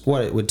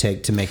what it would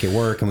take to make it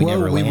work, and we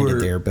never landed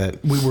there.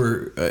 But we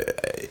were,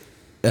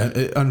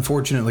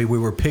 unfortunately, we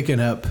were picking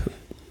up,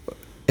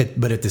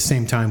 but at the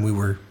same time, we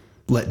were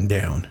letting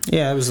down.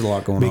 Yeah, there was a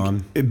lot going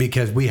on.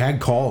 Because we had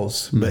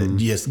calls, but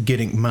just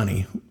getting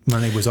money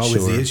was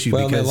always the issue.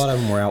 Well, because a lot of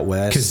them were out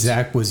west. Because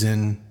Zach was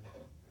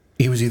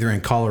he was either in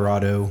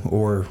Colorado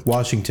or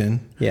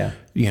Washington. Yeah.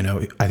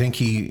 I think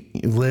he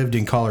lived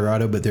in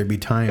Colorado, but there'd be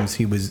times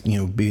he was,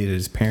 be it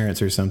his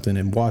parents or something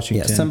in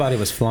Washington. Yeah, somebody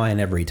was flying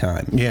every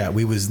time. Yeah,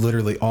 we was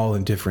literally all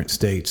in different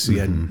states. We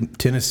had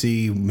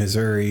Tennessee,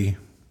 Missouri,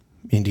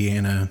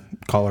 Indiana,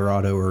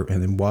 Colorado,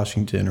 and then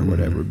Washington or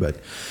whatever.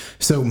 But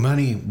so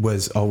money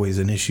was always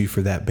an issue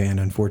for that band,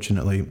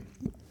 unfortunately,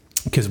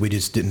 because we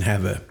just didn't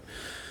have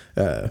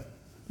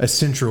a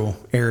central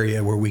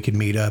area where we could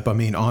meet up. I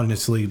mean,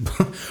 honestly,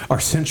 our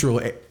central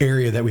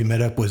area that we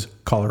met up was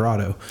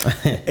Colorado.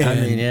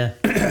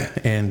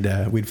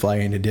 And we'd fly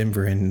into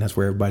Denver, and that's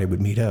where everybody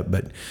would meet up.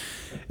 But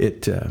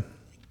it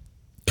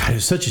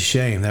was such a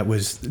shame.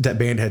 That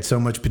band had so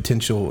much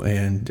potential,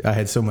 and I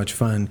had so much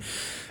fun.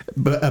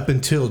 But up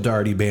until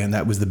Daugherty Band,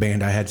 that was the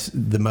band I had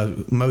the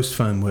most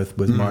fun with.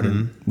 Was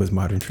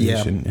Modern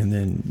Tradition, and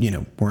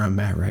then where I'm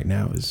at right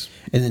now is.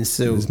 And then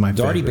my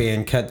Daugherty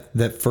Band cut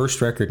that first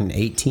record in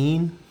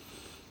 2018.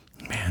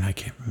 Man, I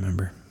can't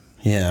remember.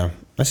 Yeah,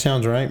 that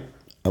sounds right.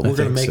 We're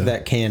going to make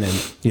that canon.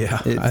 Yeah,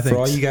 I think for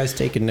all you guys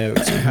taking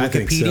notes.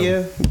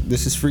 Wikipedia,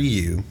 this is for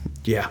you.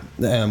 Yeah.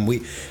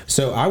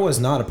 So I was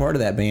not a part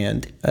of that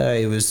band.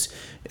 It was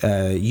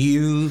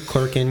you,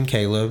 Clerkin,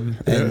 Calib,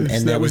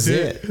 and that was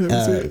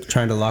it.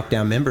 Trying to lock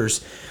down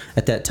members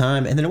at that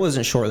time. And then it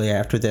wasn't shortly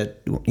after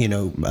that,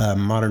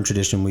 Modern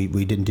Tradition,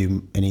 we didn't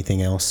do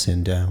anything else,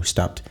 and we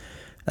stopped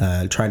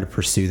trying to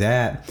pursue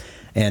that.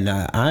 And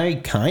I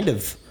kind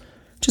of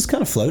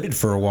floated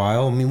for a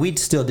while. I mean, we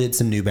still did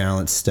some New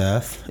Balance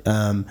stuff.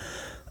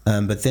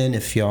 But then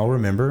if y'all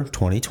remember,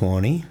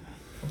 2020...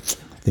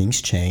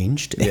 things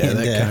changed. Yeah,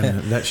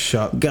 and, that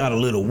shot got a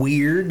little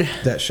weird.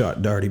 That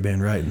shot Daugherty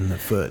Band right in the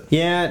foot.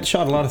 Yeah, it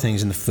shot a lot of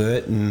things in the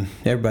foot, and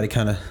everybody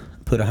kind of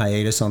put a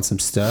hiatus on some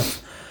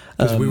stuff.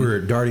 Because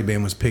Daugherty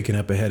Band was picking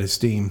up ahead of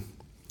steam.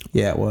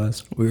 Yeah, it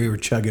was. We were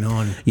chugging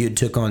on. You had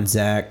took on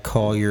Zach,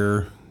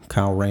 Collier,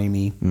 Kyle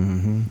Ramey,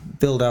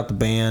 filled out the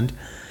band.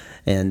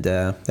 And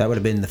that would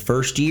have been the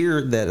first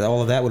year that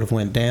all of that would have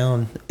went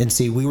down. And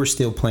see, we were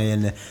still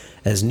playing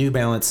as New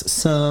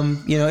Balance.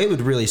 It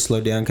would really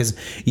slow down because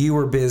you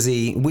were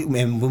busy.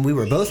 And when we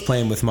were both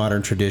playing with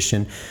Modern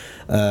Tradition,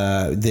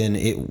 then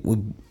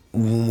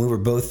when we were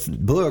both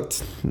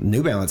booked,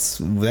 New Balance,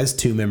 that's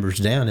two members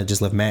down. It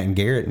just left Matt and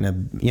Garrett.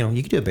 And,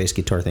 you could do a bass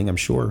guitar thing, I'm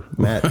sure.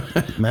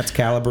 Matt's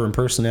caliber and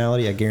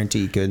personality, I guarantee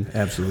you could.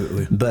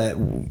 Absolutely. But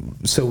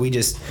so we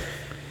just...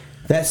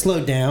 that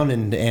slowed down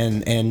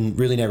and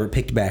really never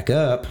picked back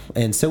up.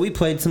 And so we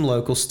played some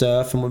local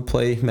stuff, and we'd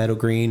play Meadow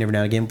Green every now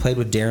and again. Played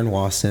with Darren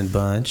Wasson a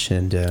bunch.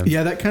 And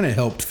yeah, that kind of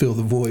helped fill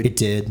the void. It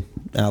did.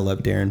 I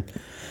love Darren.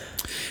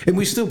 And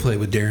we still play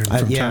with Darren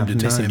from time to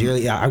time.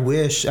 Dearly. I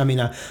wish. I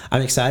mean,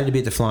 I'm excited to be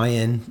at the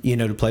fly-in,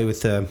 to play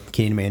with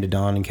Kenny, Amanda,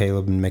 Don, and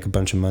Caleb and make a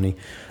bunch of money.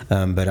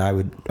 But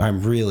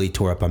I'm really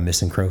tore up on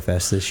missing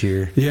Crowfest this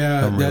year.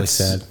 Yeah, I'm really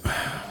sad.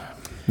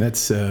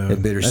 That's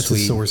bittersweet. That's a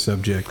sore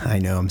subject. I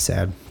know, I'm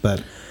sad,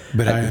 but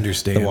I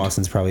understand. The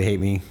Watsons probably hate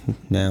me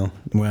now.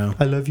 Well,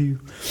 I love you.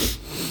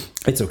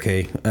 It's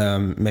okay.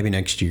 Maybe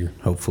next year,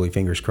 hopefully.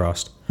 Fingers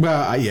crossed.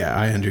 Well,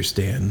 I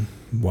understand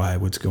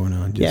what's going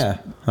on.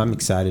 I'm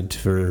excited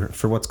for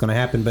what's going to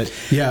happen. But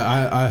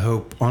yeah, I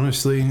hope,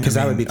 honestly, because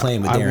I would be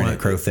playing with Darren at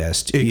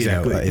Crowfest.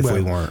 Exactly. If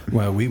we weren't.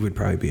 Well, we would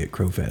probably be at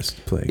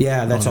Crowfest playing.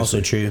 Yeah, that's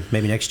also true.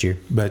 Maybe next year.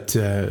 But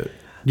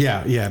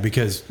yeah,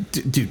 because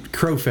dude,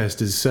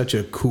 Crowfest is such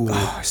a cool.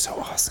 Oh, it's so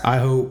awesome. I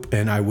hope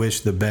and I wish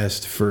the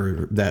best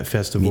for that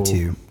festival. Me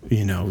too.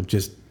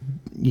 Just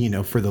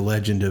for the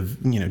legend of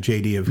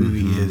JD of who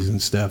he is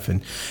and stuff,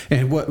 and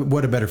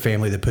what a better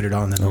family that put it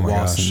on than the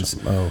Watsons.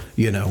 Oh,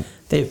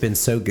 they've been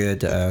so good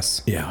to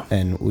us. Yeah,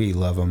 and we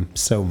love them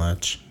so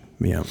much.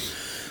 Yeah,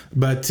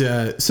 but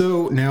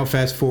so now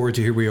fast forward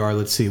to here we are.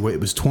 Let's see,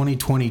 it was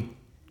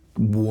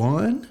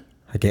 2021,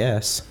 I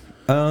guess.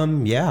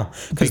 Yeah,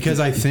 because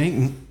I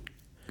think.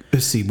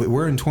 Let's see, but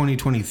we're in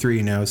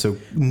 2023 now, so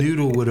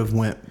Noodle would have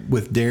went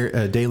with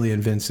Daly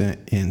and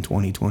Vincent in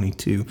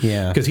 2022.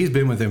 Yeah. Because he's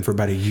been with them for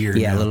about a year now.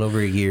 Yeah, a little over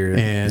a year.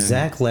 And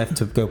Zach left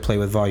to go play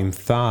with Volume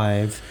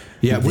 5.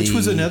 Yeah, which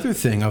was another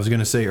thing I was going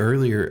to say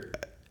earlier.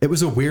 It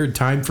was a weird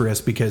time for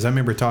us because I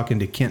remember talking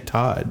to Kent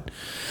Todd,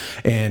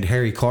 and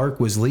Harry Clark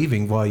was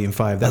leaving Volume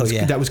 5.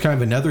 That was kind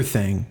of another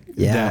thing.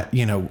 Yeah. That,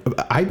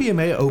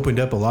 IBMA opened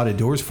up a lot of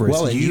doors for us.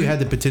 Well, you had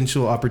the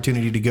potential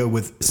opportunity to go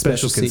with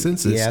Special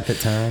Consensus. Yeah, at the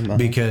time.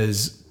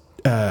 Because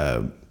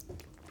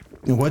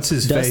what's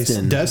his face?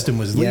 Dustin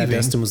was leaving. Yeah,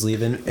 Dustin was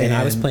leaving, and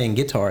I was playing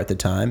guitar at the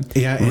time.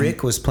 Yeah,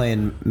 Rick was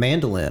playing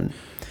mandolin,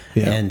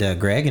 and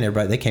Greg and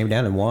everybody, they came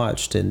down and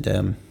watched,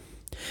 and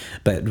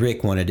but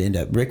Rick wanted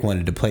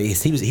to play.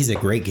 He's a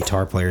great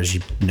guitar player, as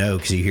you know,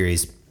 because you hear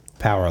his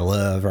Power of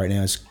Love right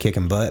now is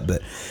kicking butt,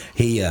 but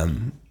he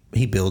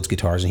builds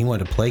guitars and he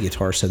wanted to play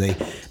guitar, so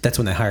that's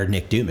when they hired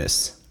Nick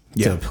Dumas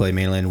to play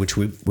mandolin, which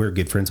we're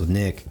good friends with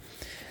Nick,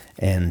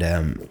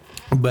 and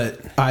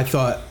but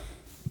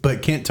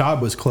Kent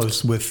Todd was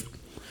close with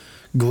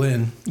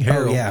Glenn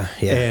Harrell. Oh, yeah.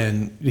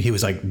 And he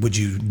was like,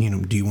 do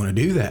you want to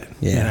do that?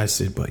 Yeah. And I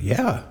said, but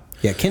yeah.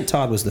 Yeah, Kent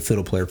Todd was the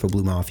fiddle player for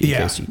Blue Mafia,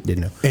 in case you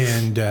didn't know.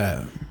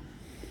 And,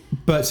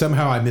 but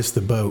somehow I missed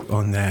the boat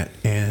on that.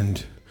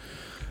 And,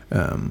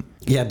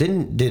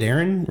 did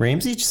Aaron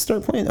Ramsey just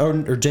start playing?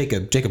 Or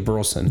Jacob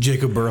Burleson?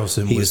 Jacob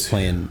Burleson was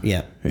playing,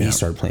 he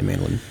started playing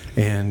mandolin.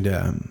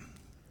 And,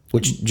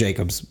 which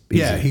Jacob's,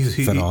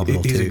 he's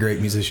phenomenal he's too. a great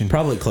musician.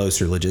 Probably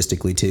closer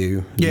logistically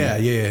too. Yeah.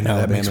 No,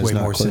 that makes way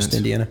more sense. To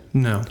Indiana.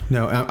 No,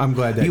 I'm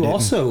glad that you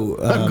also.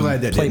 I'm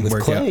glad that played didn't with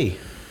work Clay out.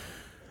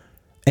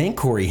 And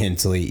Corey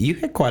Hensley. You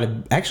had quite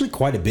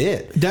a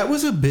bit. That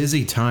was a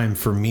busy time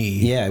for me.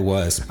 Yeah, it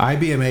was.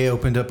 IBMA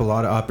opened up a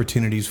lot of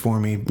opportunities for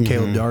me. Mm-hmm.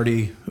 Caleb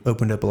Daugherty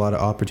opened up a lot of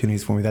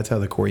opportunities for me. That's how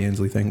the Corey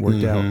Hensley thing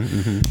worked out.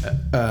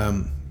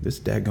 This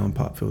daggone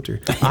pop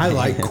filter. I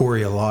like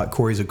Corey a lot.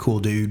 Corey's a cool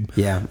dude.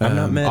 Yeah, I've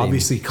not met him.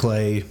 Obviously,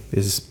 Clay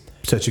is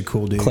such a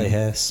cool dude. Clay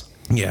Hess.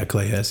 Yeah,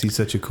 Clay Hess. He's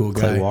such a cool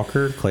guy. Clay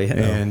Walker. Clay Hess.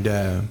 And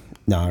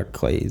no,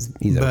 Clay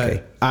he's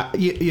okay.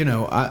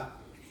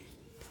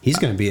 He's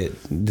going to be at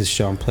this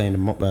show I'm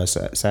playing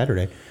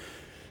Saturday.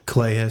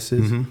 Clay Hess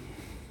is. Mm-hmm.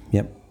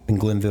 Yep, in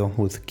Glenville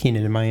with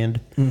Keenan in my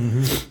end.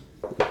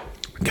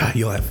 Mm-hmm. God,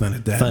 you'll have fun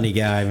at that. Funny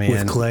guy, man.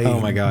 With Clay. Oh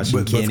my gosh,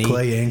 with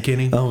Clay and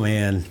Kenny. Oh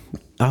man,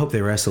 I hope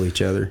they wrestle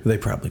each other. They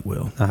probably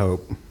will. I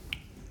hope.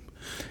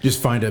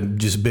 Just find a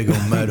big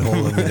old mud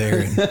hole over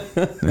there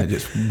and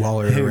just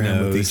waller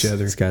around with each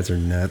other. These guys are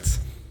nuts.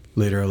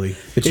 Literally.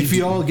 But if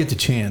you all get the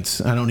chance,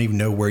 I don't even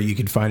know where you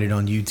could find it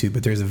on YouTube,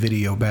 but there's a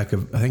video back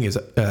of, I think it's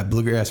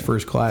Bluegrass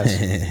First Class.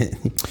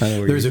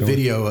 There's a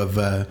video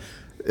of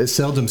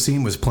Seldom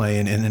Seen was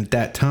playing, and at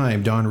that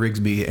time, Don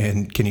Rigsby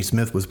and Kenny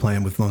Smith was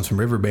playing with Lonesome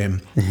River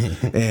Band.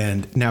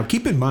 And now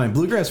keep in mind,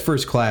 Bluegrass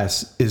First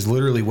Class is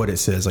literally what it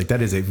says. Like,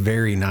 that is a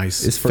very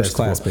nice It's first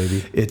festival. class,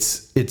 baby.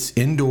 It's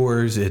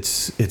indoors.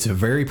 It's a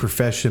very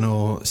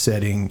professional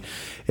setting,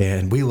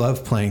 and we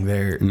love playing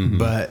there,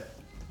 but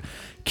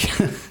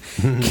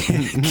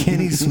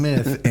Kenny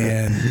Smith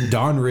and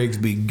Don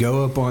Rigsby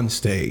go up on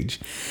stage,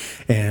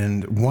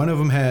 and one of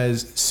them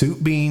has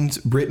soup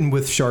beans written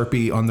with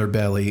Sharpie on their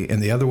belly,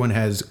 and the other one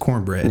has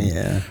cornbread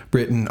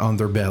written on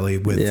their belly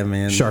with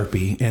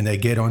Sharpie, and they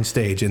get on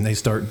stage and they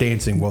start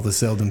dancing while the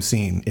Seldom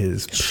Seen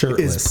is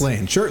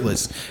playing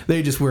shirtless.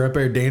 They just were up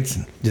there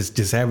dancing,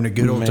 just having a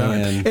good old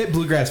time at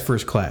Bluegrass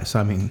First Class.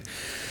 I mean,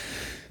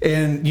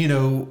 and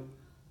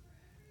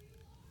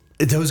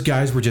those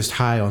guys were just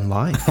high on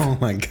life. Oh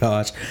my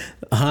gosh,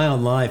 high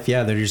on life.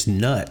 Yeah, they're just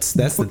nuts.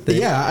 That's the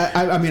thing. Yeah,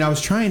 I mean, I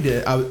was trying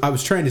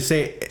to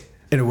say it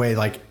in a way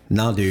like,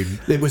 no, dude,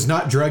 it was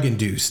not drug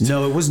induced.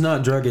 No, it was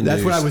not drug induced.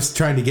 That's what I was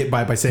trying to get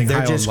by saying they're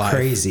high just on life.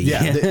 Crazy.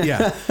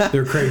 Yeah,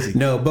 they're crazy.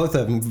 No, both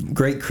of them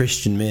great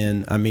Christian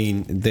men. I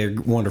mean, they're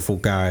wonderful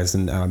guys,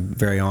 and I'm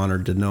very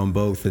honored to know them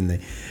both. And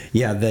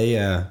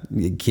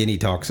Kenny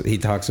talks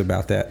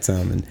about that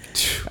some, and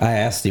I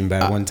asked him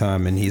about it one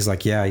time, and he's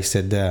like, he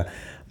said. That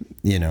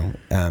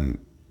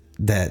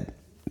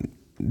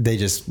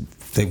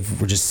they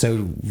were just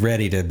so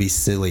ready to be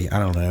silly. I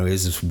don't know. It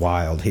was just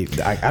wild.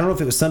 I don't know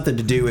if it was something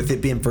to do with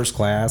it being first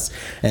class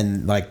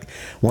and like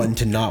wanting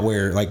to not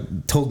wear,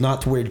 like told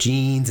not to wear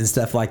jeans and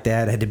stuff like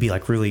that. It had to be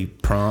like really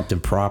prompt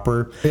and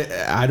proper.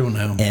 I don't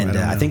know. And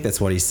I think that's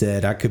what he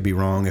said. I could be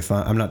wrong if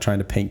I'm not trying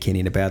to paint Kenny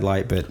in a bad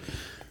light, but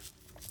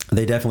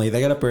they got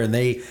up there and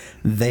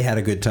they had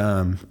a good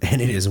time,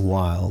 and it is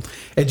wild.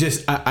 It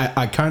just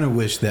I kind of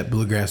wish that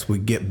Bluegrass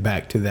would get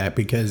back to that,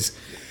 because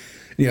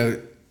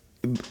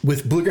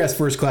with Bluegrass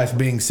First Class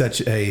being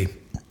such a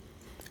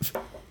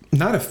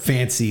not a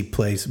fancy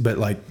place, but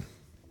like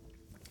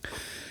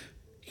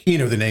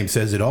the name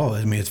says it all.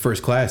 I mean, it's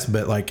first class,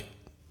 but like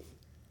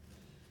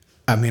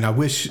I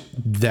wish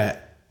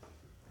that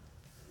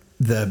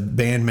the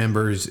band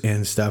members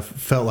and stuff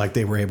felt like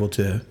they were able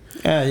to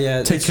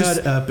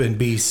cut up and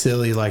be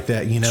silly like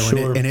that,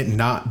 Sure. and it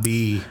not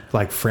be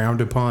like frowned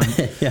upon.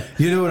 Yeah.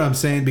 You know what I'm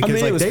saying?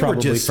 Because it was they probably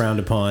were just frowned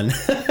upon.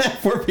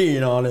 If we're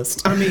being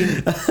honest. I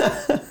mean,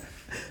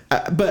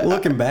 but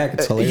looking back,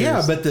 it's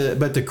hilarious. Yeah,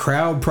 but the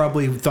crowd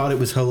probably thought it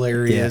was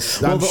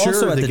hilarious. Yeah. Well, I'm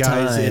sure also the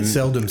guys time, at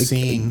Seldom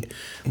Seen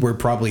were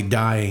probably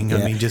dying. Yeah.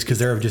 I mean, just because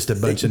they're just a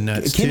bunch of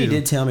nuts. Kenny too.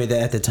 did tell me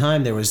that at the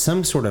time there was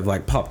some sort of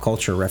like pop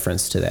culture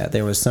reference to that.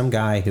 There was some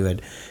guy who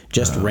had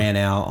just ran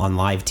out on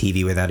live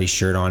TV without his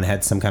shirt on,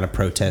 had some kind of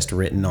protest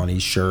written on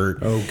his shirt.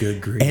 Oh,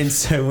 good grief. And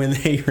so when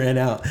they ran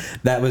out,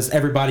 that was,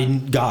 everybody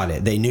got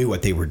it. They knew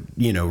what they were,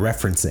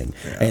 referencing.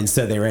 Yeah. And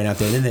so they ran out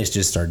there, and then they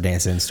just started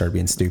dancing and started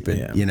being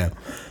stupid,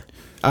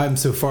 I'm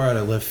so far out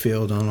of left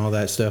field on all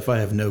that stuff. I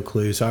have no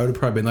clue. So I would have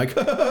probably been like,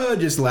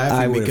 just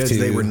laughing because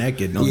they were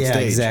naked on stage. Yeah,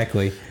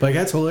 exactly. Like,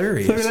 that's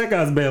hilarious. Look at that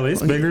guy's belly.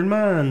 It's bigger than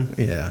mine.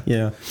 Yeah.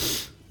 Yeah.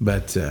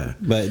 But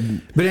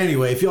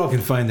anyway, if y'all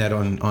can find that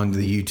on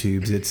the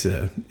YouTubes,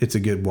 it's a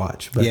good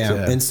watch. But,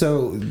 and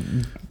so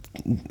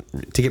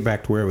to get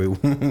back to where we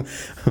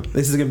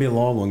this is gonna be a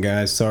long one,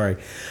 guys, sorry.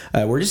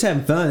 We're just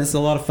having fun. It's a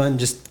lot of fun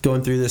just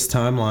going through this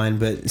timeline.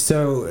 But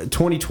so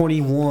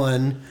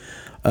 2021,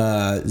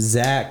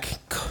 Zach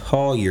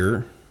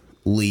Collier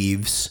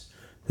leaves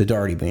the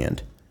Daugherty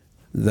band.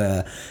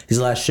 His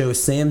last show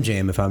is Sam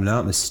Jam, if I'm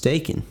not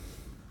mistaken,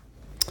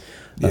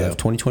 of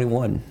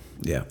 2021.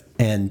 Yeah.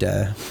 And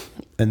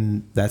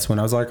that's when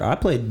I was like, I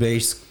played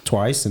bass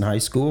twice in high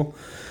school,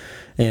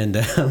 and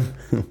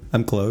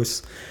I'm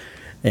close.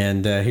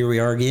 And here we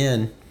are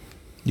again.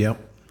 Yep.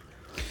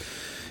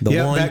 The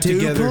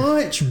 1-2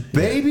 punch,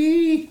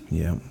 baby.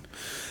 Yeah.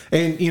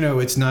 And,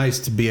 it's nice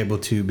to be able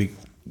to be,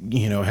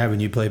 having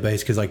you play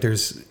bass, because, like,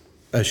 there's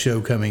a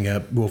show coming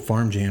up,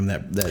 Farm Jam,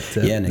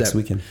 next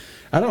weekend.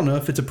 I don't know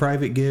if it's a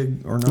private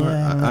gig or not.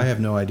 Yeah. I have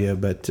no idea,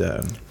 but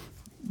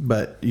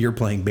you're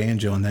playing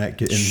banjo on that.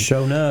 And,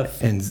 sure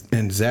enough.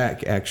 And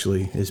Zach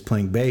actually is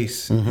playing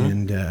bass,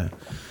 and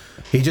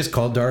he just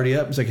called Daugherty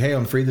up. He's like, "Hey,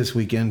 I'm free this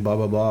weekend." Blah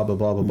blah blah blah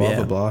blah blah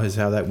blah blah is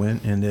how that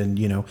went. And then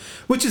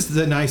which is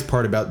the nice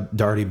part about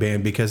Daugherty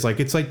band, because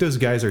it's like those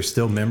guys are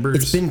still members.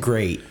 It's been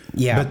great,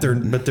 yeah. But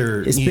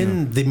they're it's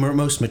been the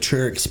most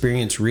mature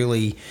experience,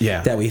 really,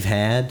 that we've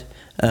had.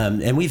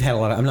 And we've had a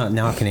lot of, I'm not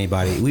knocking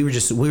anybody. We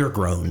were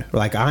grown.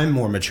 Like, I'm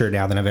more mature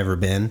now than I've ever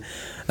been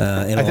in a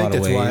lot of ways. I think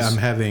that's why I'm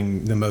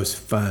having the most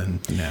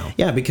fun now.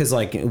 Yeah, because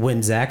like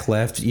when Zach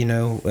left,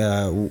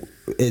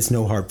 it's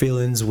no hard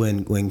feelings.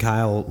 When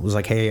Kyle was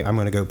like, "Hey, I'm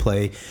going to go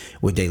play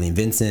with Daly and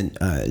Vincent,"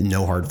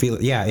 no hard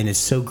feelings. Yeah, and it's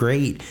so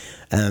great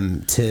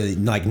to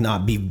like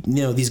not be,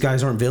 these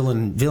guys aren't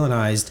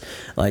villainized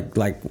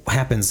like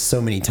happens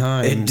so many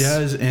times. It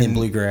does in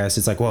bluegrass.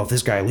 It's like, well, if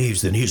this guy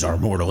leaves, then he's our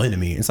mortal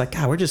enemy. It's like,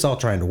 God, we're just all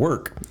trying to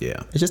work.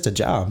 Yeah, it's just a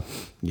job.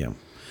 Yeah.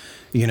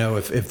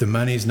 If the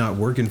money's not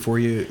working for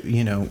you,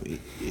 and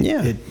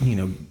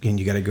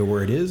you got to go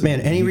where it is.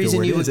 Man, any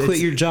reason you would quit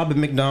your job at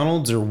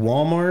McDonald's or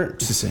Walmart?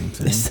 It's the same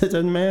thing. It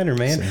doesn't matter,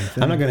 man.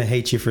 I'm not going to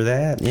hate you for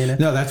that.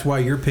 No, that's why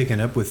you're picking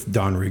up with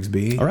Don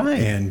Rigsby, all right,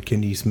 and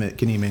Kenny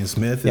Man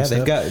Smith. Yeah,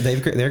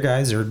 their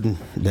guys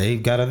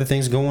they've got other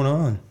things going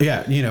on.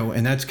 Yeah,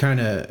 and that's kind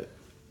of,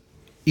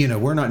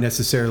 we're not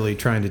necessarily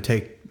trying to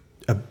take.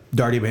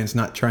 Daugherty band's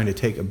not trying to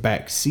take a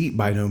back seat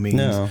by no means.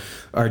 No.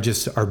 Our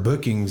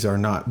bookings are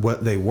not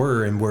what they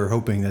were, and we're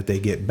hoping that they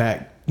get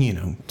back,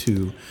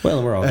 to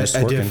we're all just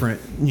a working.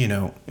 different,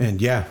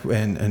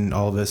 and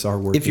all of us are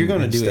working. If you're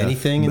going to do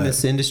anything in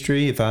this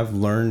industry, if I've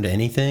learned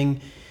anything,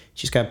 you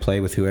just got to play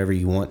with whoever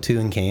you want to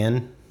and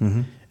can,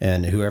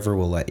 and whoever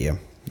will let you.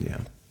 Yeah.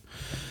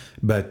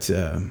 But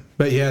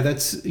yeah,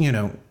 that's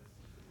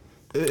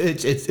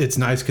it's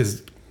nice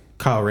because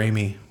Kyle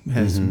Ramey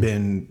has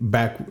been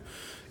back.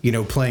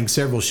 Playing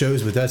several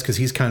shows with us because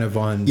he's kind of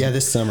on. Yeah,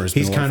 this summer's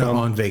he's kind of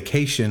on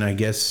vacation, I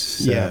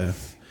guess. Yeah,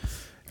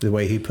 the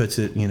way he puts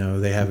it,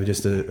 they have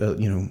just a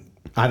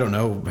I don't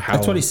know how.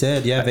 That's what he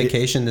said. Yeah,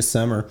 vacation this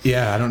summer.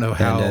 Yeah, I don't know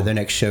how. And their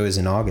next show is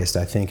in August,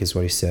 I think, is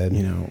what he said.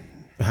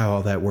 How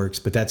all that works,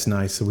 but that's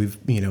nice. So we've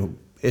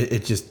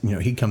it just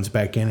he comes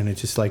back in and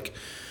it's just like,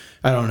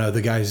 I don't know,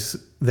 the guys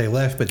they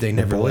left, but they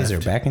never left. The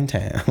boys are back in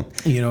town.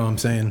 You know what I'm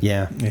saying?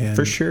 Yeah,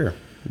 for sure.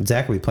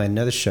 Zach will be playing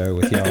another show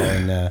with y'all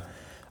in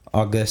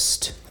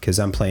August, because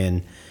I'm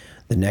playing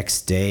the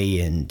next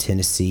day in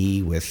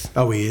Tennessee with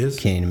he is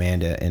Kenny and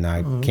Amanda, and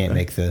I can't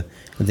make the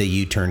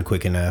U-turn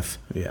quick enough.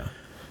 Yeah,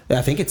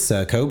 I think it's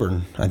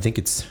Coburn. I think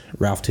it's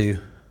Ralph too.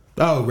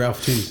 Oh,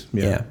 Ralph too.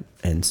 Yeah,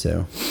 and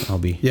so I'll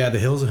be. Yeah, the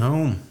Hills of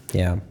Home.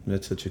 Yeah,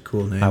 that's such a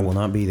cool name. I will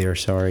not be there.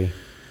 Sorry.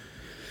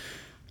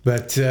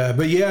 But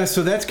yeah,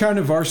 so that's kind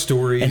of our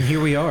story, and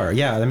here we are.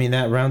 Yeah, I mean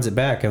that rounds it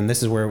back, and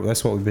that's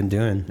what we've been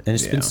doing, and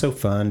it's been so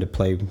fun to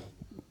play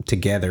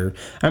together.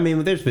 I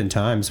mean, there's been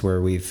times where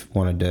we've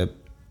wanted to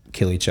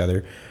kill each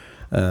other,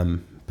 but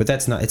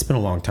that's not. It's been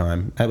a long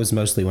time. That was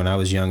mostly when I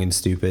was young and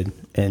stupid,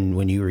 and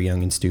when you were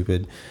young and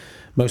stupid,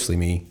 mostly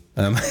me.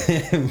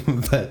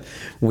 But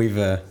we've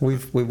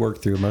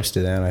worked through most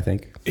of that, I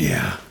think.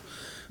 Yeah,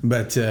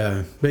 but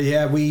yeah,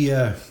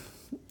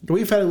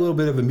 we've had a little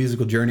bit of a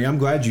musical journey. I'm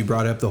glad you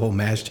brought up the whole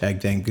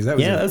mashtag thing, because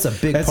that's a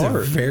big part. That's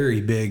a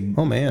very big,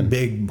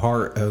 big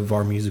part of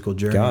our musical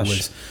journey.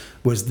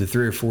 Was the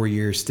 3 or 4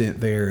 year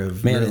stint there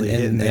of really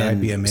hitting the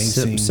IBM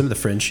scene. Some of the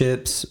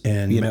friendships,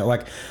 and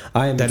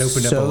I am that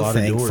opened up a lot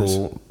of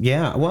doors.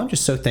 Yeah, well, I'm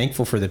just so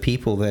thankful for the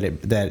people that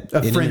it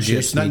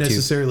friendships, not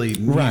necessarily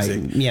music,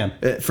 right?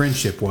 Yeah,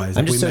 friendship wise.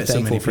 I'm just so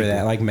thankful for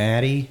that. Like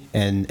Maddie,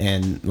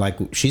 and like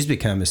she's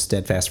become a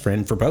steadfast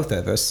friend for both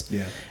of us.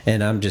 Yeah,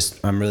 and I'm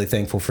really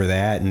thankful for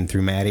that. And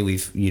through Maddie,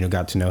 we've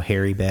got to know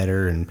Harry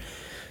better and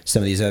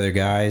some of these other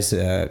guys,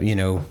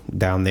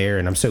 down there,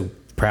 and I'm so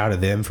proud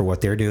of them for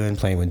what they're doing,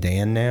 playing with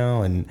Dan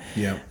now, and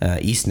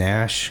East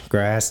Nash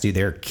Grass, dude,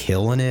 they're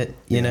killing it.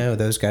 You know,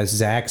 those guys.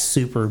 Zach's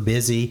super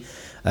busy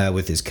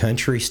with his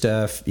country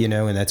stuff, you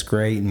know, and that's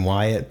great. And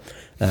Wyatt,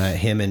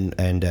 him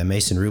and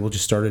Mason Rubel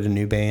just started a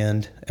new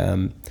band.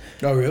 Oh,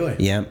 really?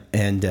 Yeah,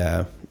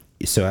 and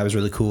so that was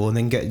really cool. And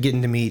then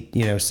getting to meet,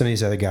 you know, some of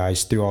these other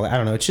guys through all that. I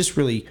don't know. It's just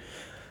really.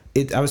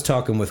 I was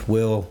talking with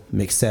Will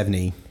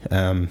McSeveny,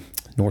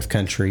 North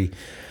Country,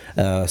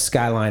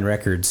 Skyline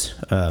Records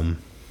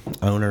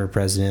owner,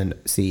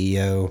 president,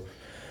 CEO,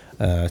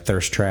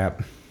 Thirst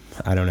Trap.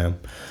 I don't know.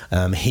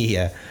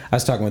 I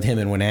was talking with him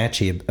in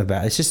Wenatchee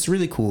about. It's just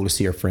really cool to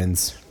see our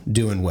friends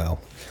doing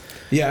well.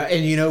 Yeah,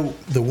 and you know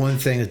the one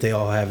thing that they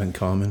all have in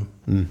common,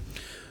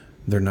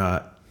 they're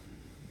not.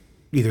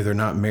 Either they're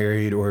not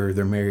married or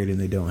they're married and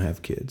they don't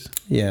have kids.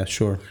 Yeah,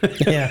 sure.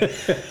 Yeah.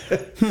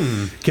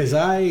 Because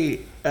I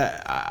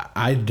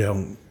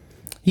don't.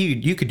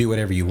 You could do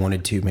whatever you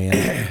wanted to,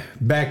 man.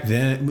 Back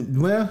then,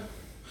 well,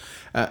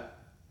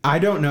 I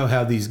don't know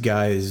how these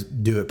guys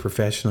do it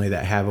professionally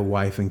that have a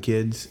wife and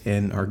kids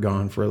and are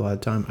gone for a lot of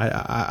time.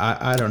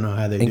 I don't know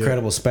how they do it.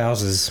 Incredible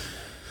spouses.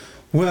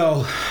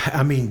 Well,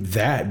 I mean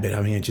that, but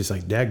I mean it's just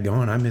like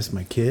daggone, I miss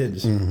my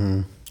kids.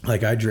 Mm-hmm.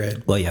 Like I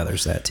dread. Well, yeah,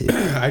 there's that too.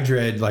 I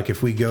dread like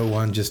if we go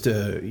on just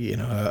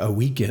a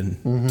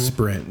weekend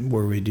sprint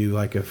where we do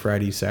like a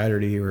Friday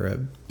Saturday or a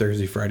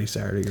Thursday Friday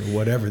Saturday or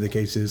whatever the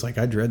case is. Like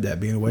I dread that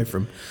being away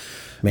from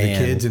the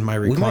kids in my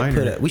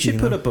recliner. We should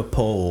put up a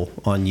poll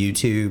on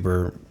YouTube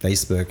or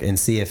Facebook and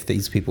see if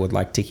these people would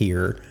like to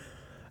hear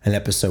an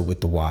episode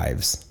with the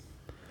wives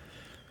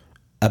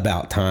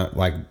about time,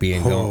 like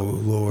being gone. Oh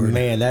Lord,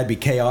 man, that'd be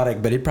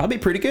chaotic, but it'd probably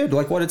be pretty good.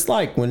 Like what it's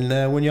like when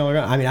y'all are.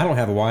 I mean, I don't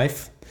have a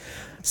wife.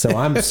 So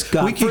I'm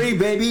scot-free,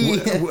 baby.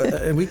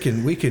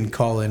 We can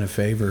call in a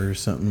favor or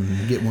something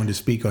and get one to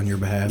speak on your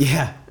behalf.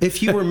 Yeah.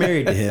 If you were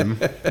married to him,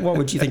 what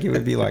would you think it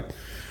would be like?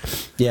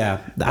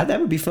 Yeah, that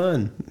would be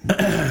fun.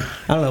 I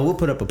don't know. We'll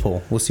put up a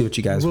poll. We'll see what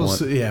you guys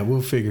want.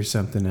 We'll figure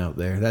something out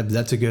there.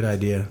 That's a good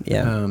idea.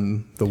 Yeah.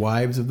 The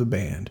wives of the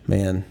band.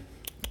 Man,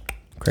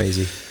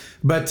 crazy.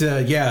 But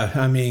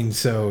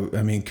kudos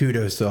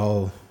to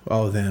all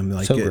of them.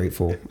 Like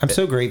grateful. I'm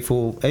so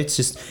grateful. It's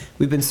just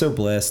we've been so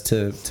blessed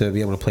to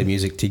be able to play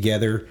music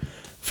together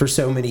for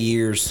so many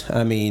years.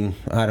 I mean,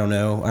 I don't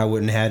know. I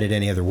wouldn't have had it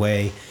any other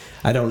way.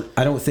 I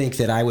don't think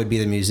that I would be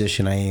the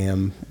musician I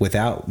am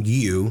without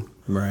you.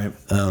 Right.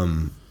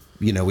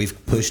 You know,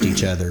 we've pushed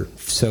each other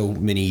so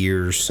many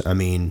years. I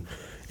mean,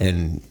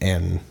 and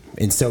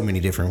in so many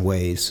different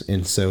ways,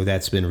 and so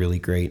that's been really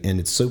great. And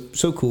it's so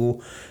cool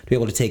to be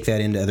able to take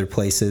that into other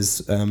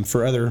places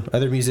for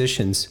other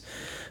musicians.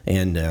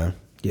 And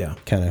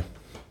kind of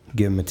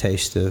give them a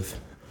taste of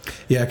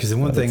because the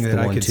one thing that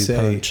I could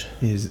say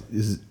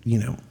is you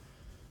know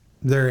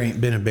there ain't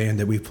been a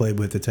band that we've played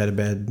with that's had a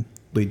bad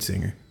lead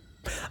singer.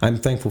 I'm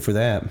thankful for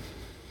that.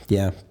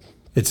 Yeah,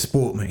 it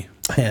spoilt me.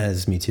 Yeah,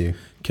 it's me too.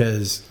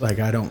 Because like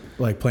I don't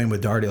like playing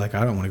with Daugherty. Like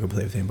I don't want to go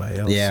play with anybody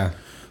else. Yeah.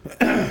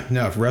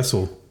 Now if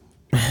Russell,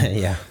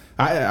 yeah,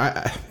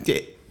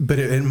 but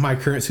in my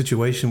current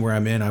situation where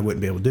I'm in, I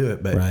wouldn't be able to do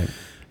it. But right.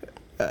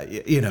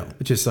 You know,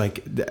 just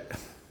like.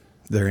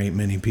 There ain't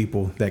many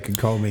people that could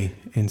call me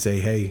and say,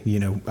 hey, you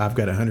know, I've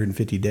got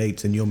 150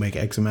 dates and you'll make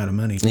X amount of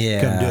money.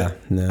 Yeah, come do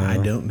it. No. I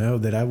don't know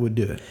that I would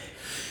do it.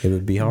 It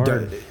would be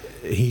hard.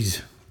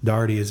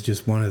 Daugherty is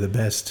just one of the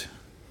best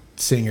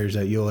singers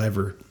that you'll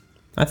ever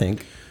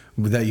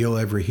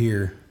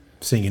hear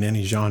sing in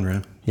any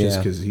genre. Just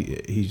because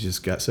he's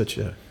just got such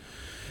a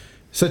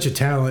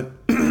talent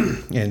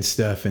and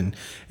stuff.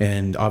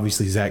 And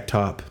obviously Zach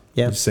Top.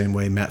 Yeah. The same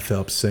way Matt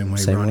Phelps, same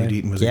way Ronnie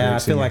Deaton was a great singer. Yeah, I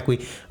feel like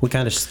we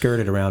kind of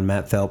skirted around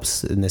Matt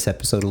Phelps in this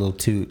episode a little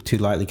too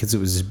lightly because it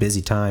was a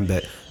busy time,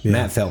 but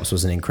Matt Phelps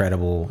is an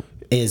incredible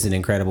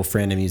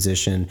friend and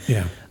musician.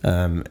 Yeah.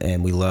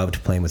 And we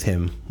loved playing with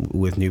him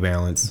with New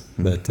Balance.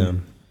 But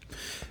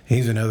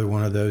he's another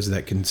one of those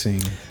that can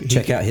sing.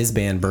 Check out his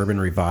band Bourbon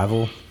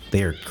Revival.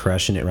 They are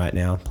crushing it right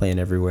now, playing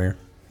everywhere.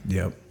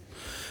 Yep.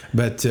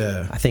 But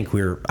I think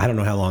I don't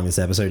know how long this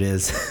episode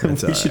is.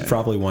 We should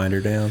probably wind her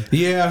down.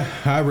 Yeah,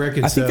 I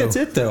reckon so. I think that's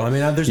it, though. I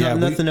mean, there's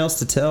nothing else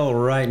to tell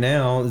right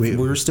now.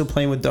 We're still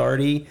playing with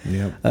Daugherty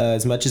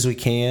as much as we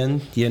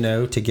can, you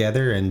know,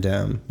 together. And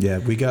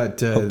we got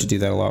hope to do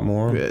that a lot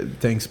more.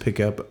 Things pick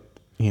up,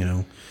 you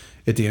know,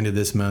 at the end of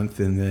this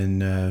month and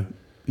then,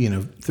 you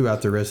know,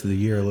 throughout the rest of the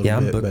year a little bit. Yeah,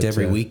 I'm booked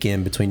every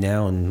weekend between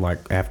now and like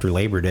after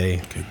Labor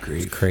Day. Good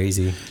grief. It's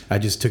crazy. I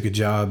just took a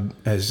job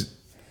as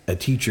a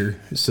teacher,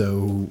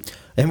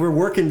 and we're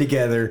working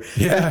together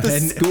at the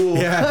school.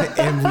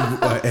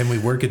 Yeah, and we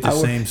work at the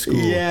same school.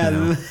 Yeah. You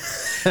know?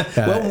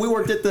 Well, we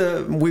worked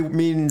at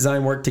me and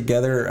Zion worked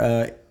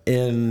together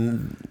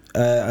in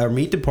our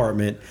meat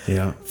department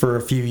for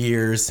a few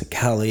years.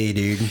 Golly,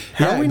 dude.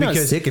 How are we not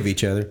sick of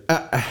each other?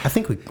 I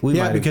think we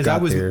might have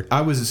got there.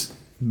 I was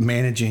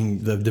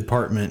managing the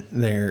department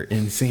there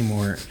in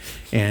Seymour,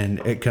 and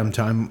at come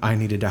time I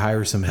needed to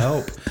hire some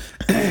help.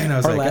 And I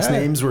was our last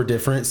names were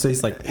different, so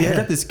he's like, I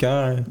got this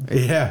guy.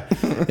 Yeah.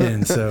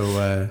 And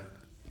so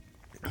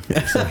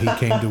So he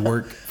came to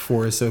work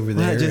for us over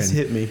there. That just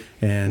hit me.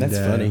 And that's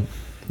funny.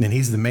 And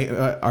he's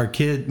our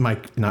kid,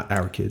 not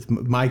our kids,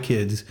 my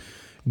kids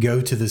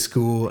go to the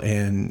school,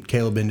 and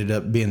Caleb ended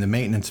up being the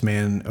maintenance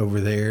man over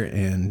there.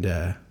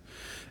 And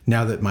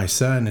now that my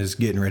son is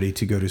getting ready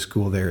to go to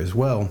school there as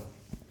well,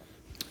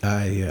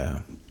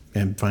 I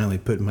am finally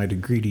putting my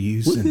degree to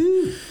use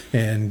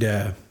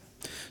and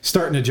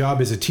starting a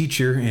job as a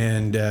teacher.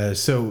 And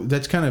so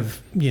that's kind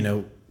of,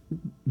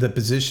 the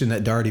position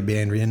that Daugherty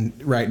band in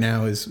right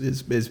now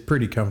is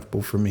pretty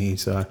comfortable for me.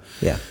 So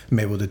I'm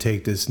able to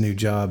take this new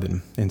job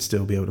and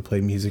still be able to play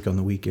music on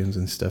the weekends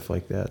and stuff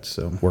like that.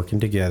 So working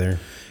together.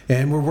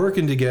 And we're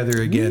working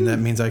together again. That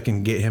means I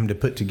can get him to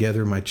put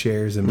together my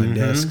chairs and my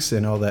desks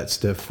and all that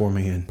stuff for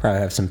me. And probably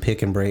have some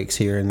pick and breaks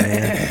here and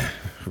there.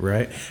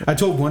 Right. I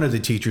told one of the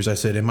teachers, I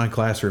said, in my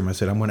classroom, I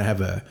said, I'm going to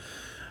have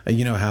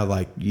you know how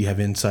like you have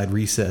inside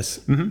recess?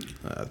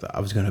 I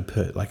was going to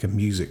put like a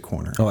music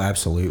corner. Oh,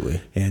 absolutely.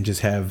 And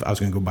just I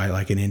was going to go buy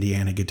like an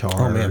Indiana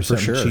guitar or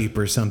something cheap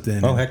or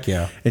something. Oh, heck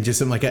yeah. And just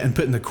something like that and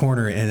put in the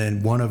corner. And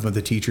then one of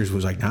the teachers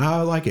was like, no,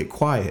 I like it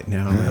quiet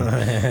now.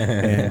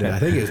 And I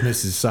think it was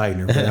Mrs.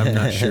 Seidner, but I'm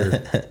not sure.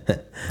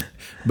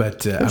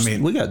 But I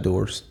mean, we got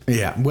doors.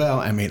 Yeah. Well,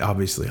 I mean,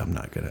 obviously I'm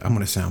going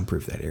to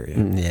soundproof that area.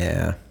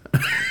 Yeah.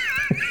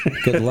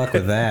 Good luck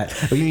with that.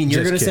 Oh, you mean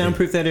you're going to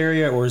soundproof that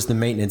area, or is the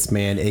maintenance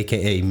man,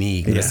 aka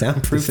me, going to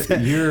soundproof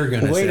that? You're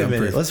going to. Wait a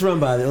minute. Let's run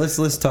by that.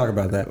 Let's talk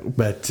about that.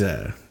 But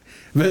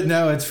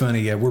no, it's funny.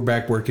 Yeah, we're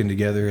back working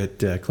together at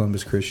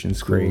Columbus Christian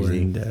School.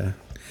 Crazy. And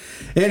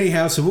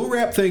anyhow, so we'll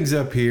wrap things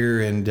up here,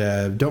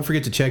 and don't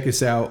forget to check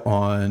us out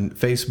on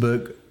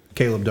Facebook,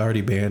 Calib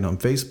Daugherty Band on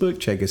Facebook.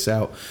 Check us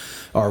out.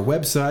 Our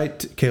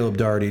website,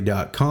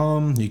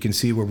 calibdaugherty.com. You can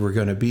see where we're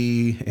going to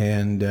be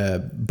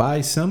and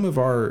buy some of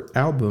our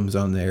albums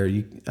on there.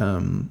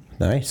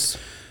 Nice.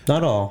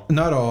 Not all.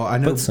 Not all. I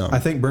know. But some. I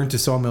think Burnt to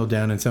Sawmill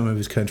Down and some of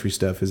his country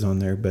stuff is on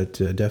there, but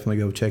definitely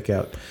go check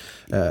out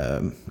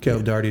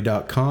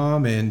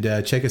calibdaugherty.com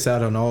and check us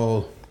out on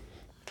all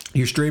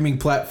your streaming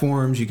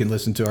platforms. You can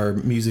listen to our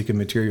music and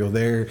material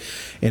there,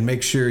 and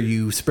make sure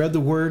you spread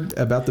the word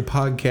about the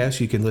podcast.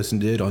 You can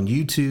listen to it on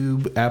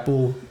YouTube,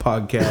 Apple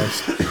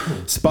Podcasts,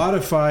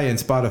 Spotify, and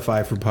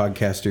Spotify for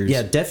podcasters.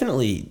 Yeah,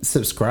 definitely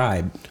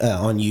subscribe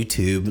on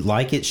YouTube.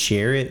 Like it,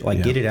 share it,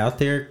 get it out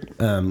there.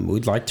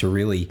 We'd like to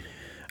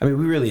we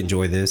really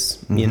enjoy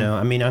this. I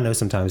know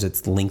sometimes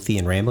it's lengthy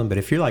and rambling, but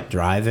if you're like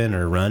driving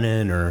or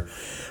running or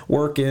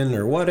working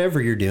or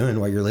whatever you're doing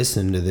while you're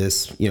listening to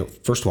this,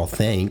 first of all,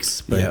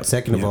 thanks. But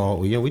second of all,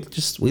 we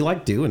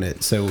like doing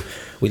it. So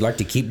we'd like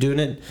to keep doing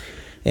it.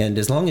 And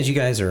as long as you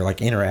guys are like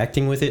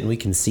interacting with it and we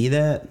can see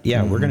that,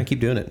 we're going to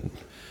keep doing it.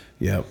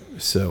 Yep.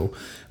 So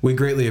we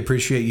greatly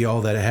appreciate you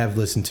all that have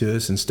listened to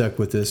us and stuck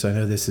with us. I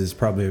know this is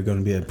probably going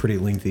to be a pretty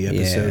lengthy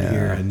episode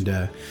here,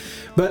 and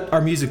but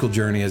our musical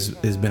journey has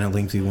been a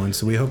lengthy one.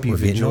 So we hope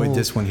you've enjoyed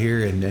this one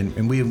here,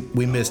 and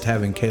we missed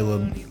having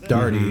Calib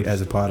Daugherty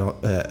as a part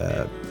of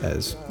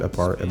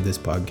this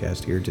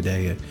podcast here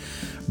today.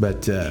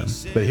 But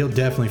he'll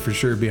definitely for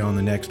sure be on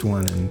the next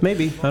one. And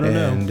maybe, I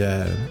don't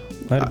know.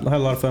 I had a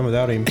lot of fun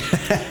without him.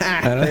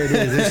 I know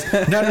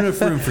there's not enough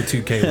room for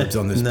two Calebs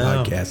on this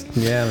podcast.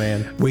 Yeah,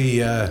 man.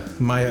 We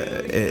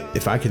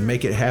if I can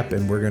make it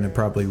happen, we're going to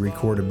probably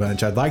record a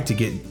bunch. I'd like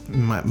to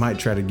might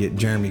try to get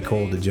Jeremy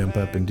Cole to jump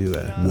up and do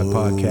a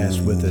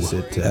podcast with us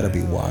at that'd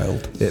be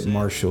wild at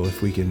Marshall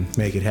if we can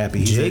make it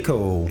happen. J.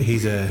 Cole.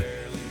 He's a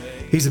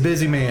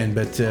busy man,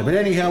 but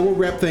anyhow, we'll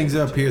wrap things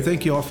up here.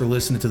 Thank you all for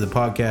listening to the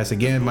podcast.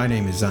 Again, my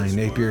name is Zion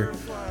Napier.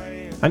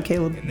 I'm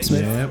Caleb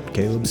Smith. Yep,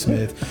 Caleb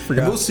Smith. And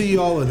we'll see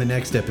you all in the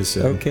next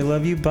episode. Okay,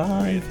 love you.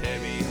 Bye. With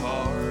heavy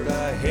heart,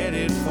 I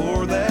headed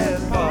for that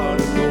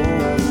pot of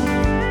gold.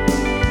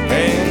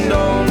 And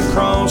on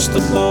across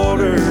the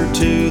border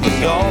to the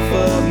Gulf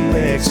of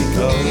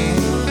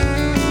Mexico.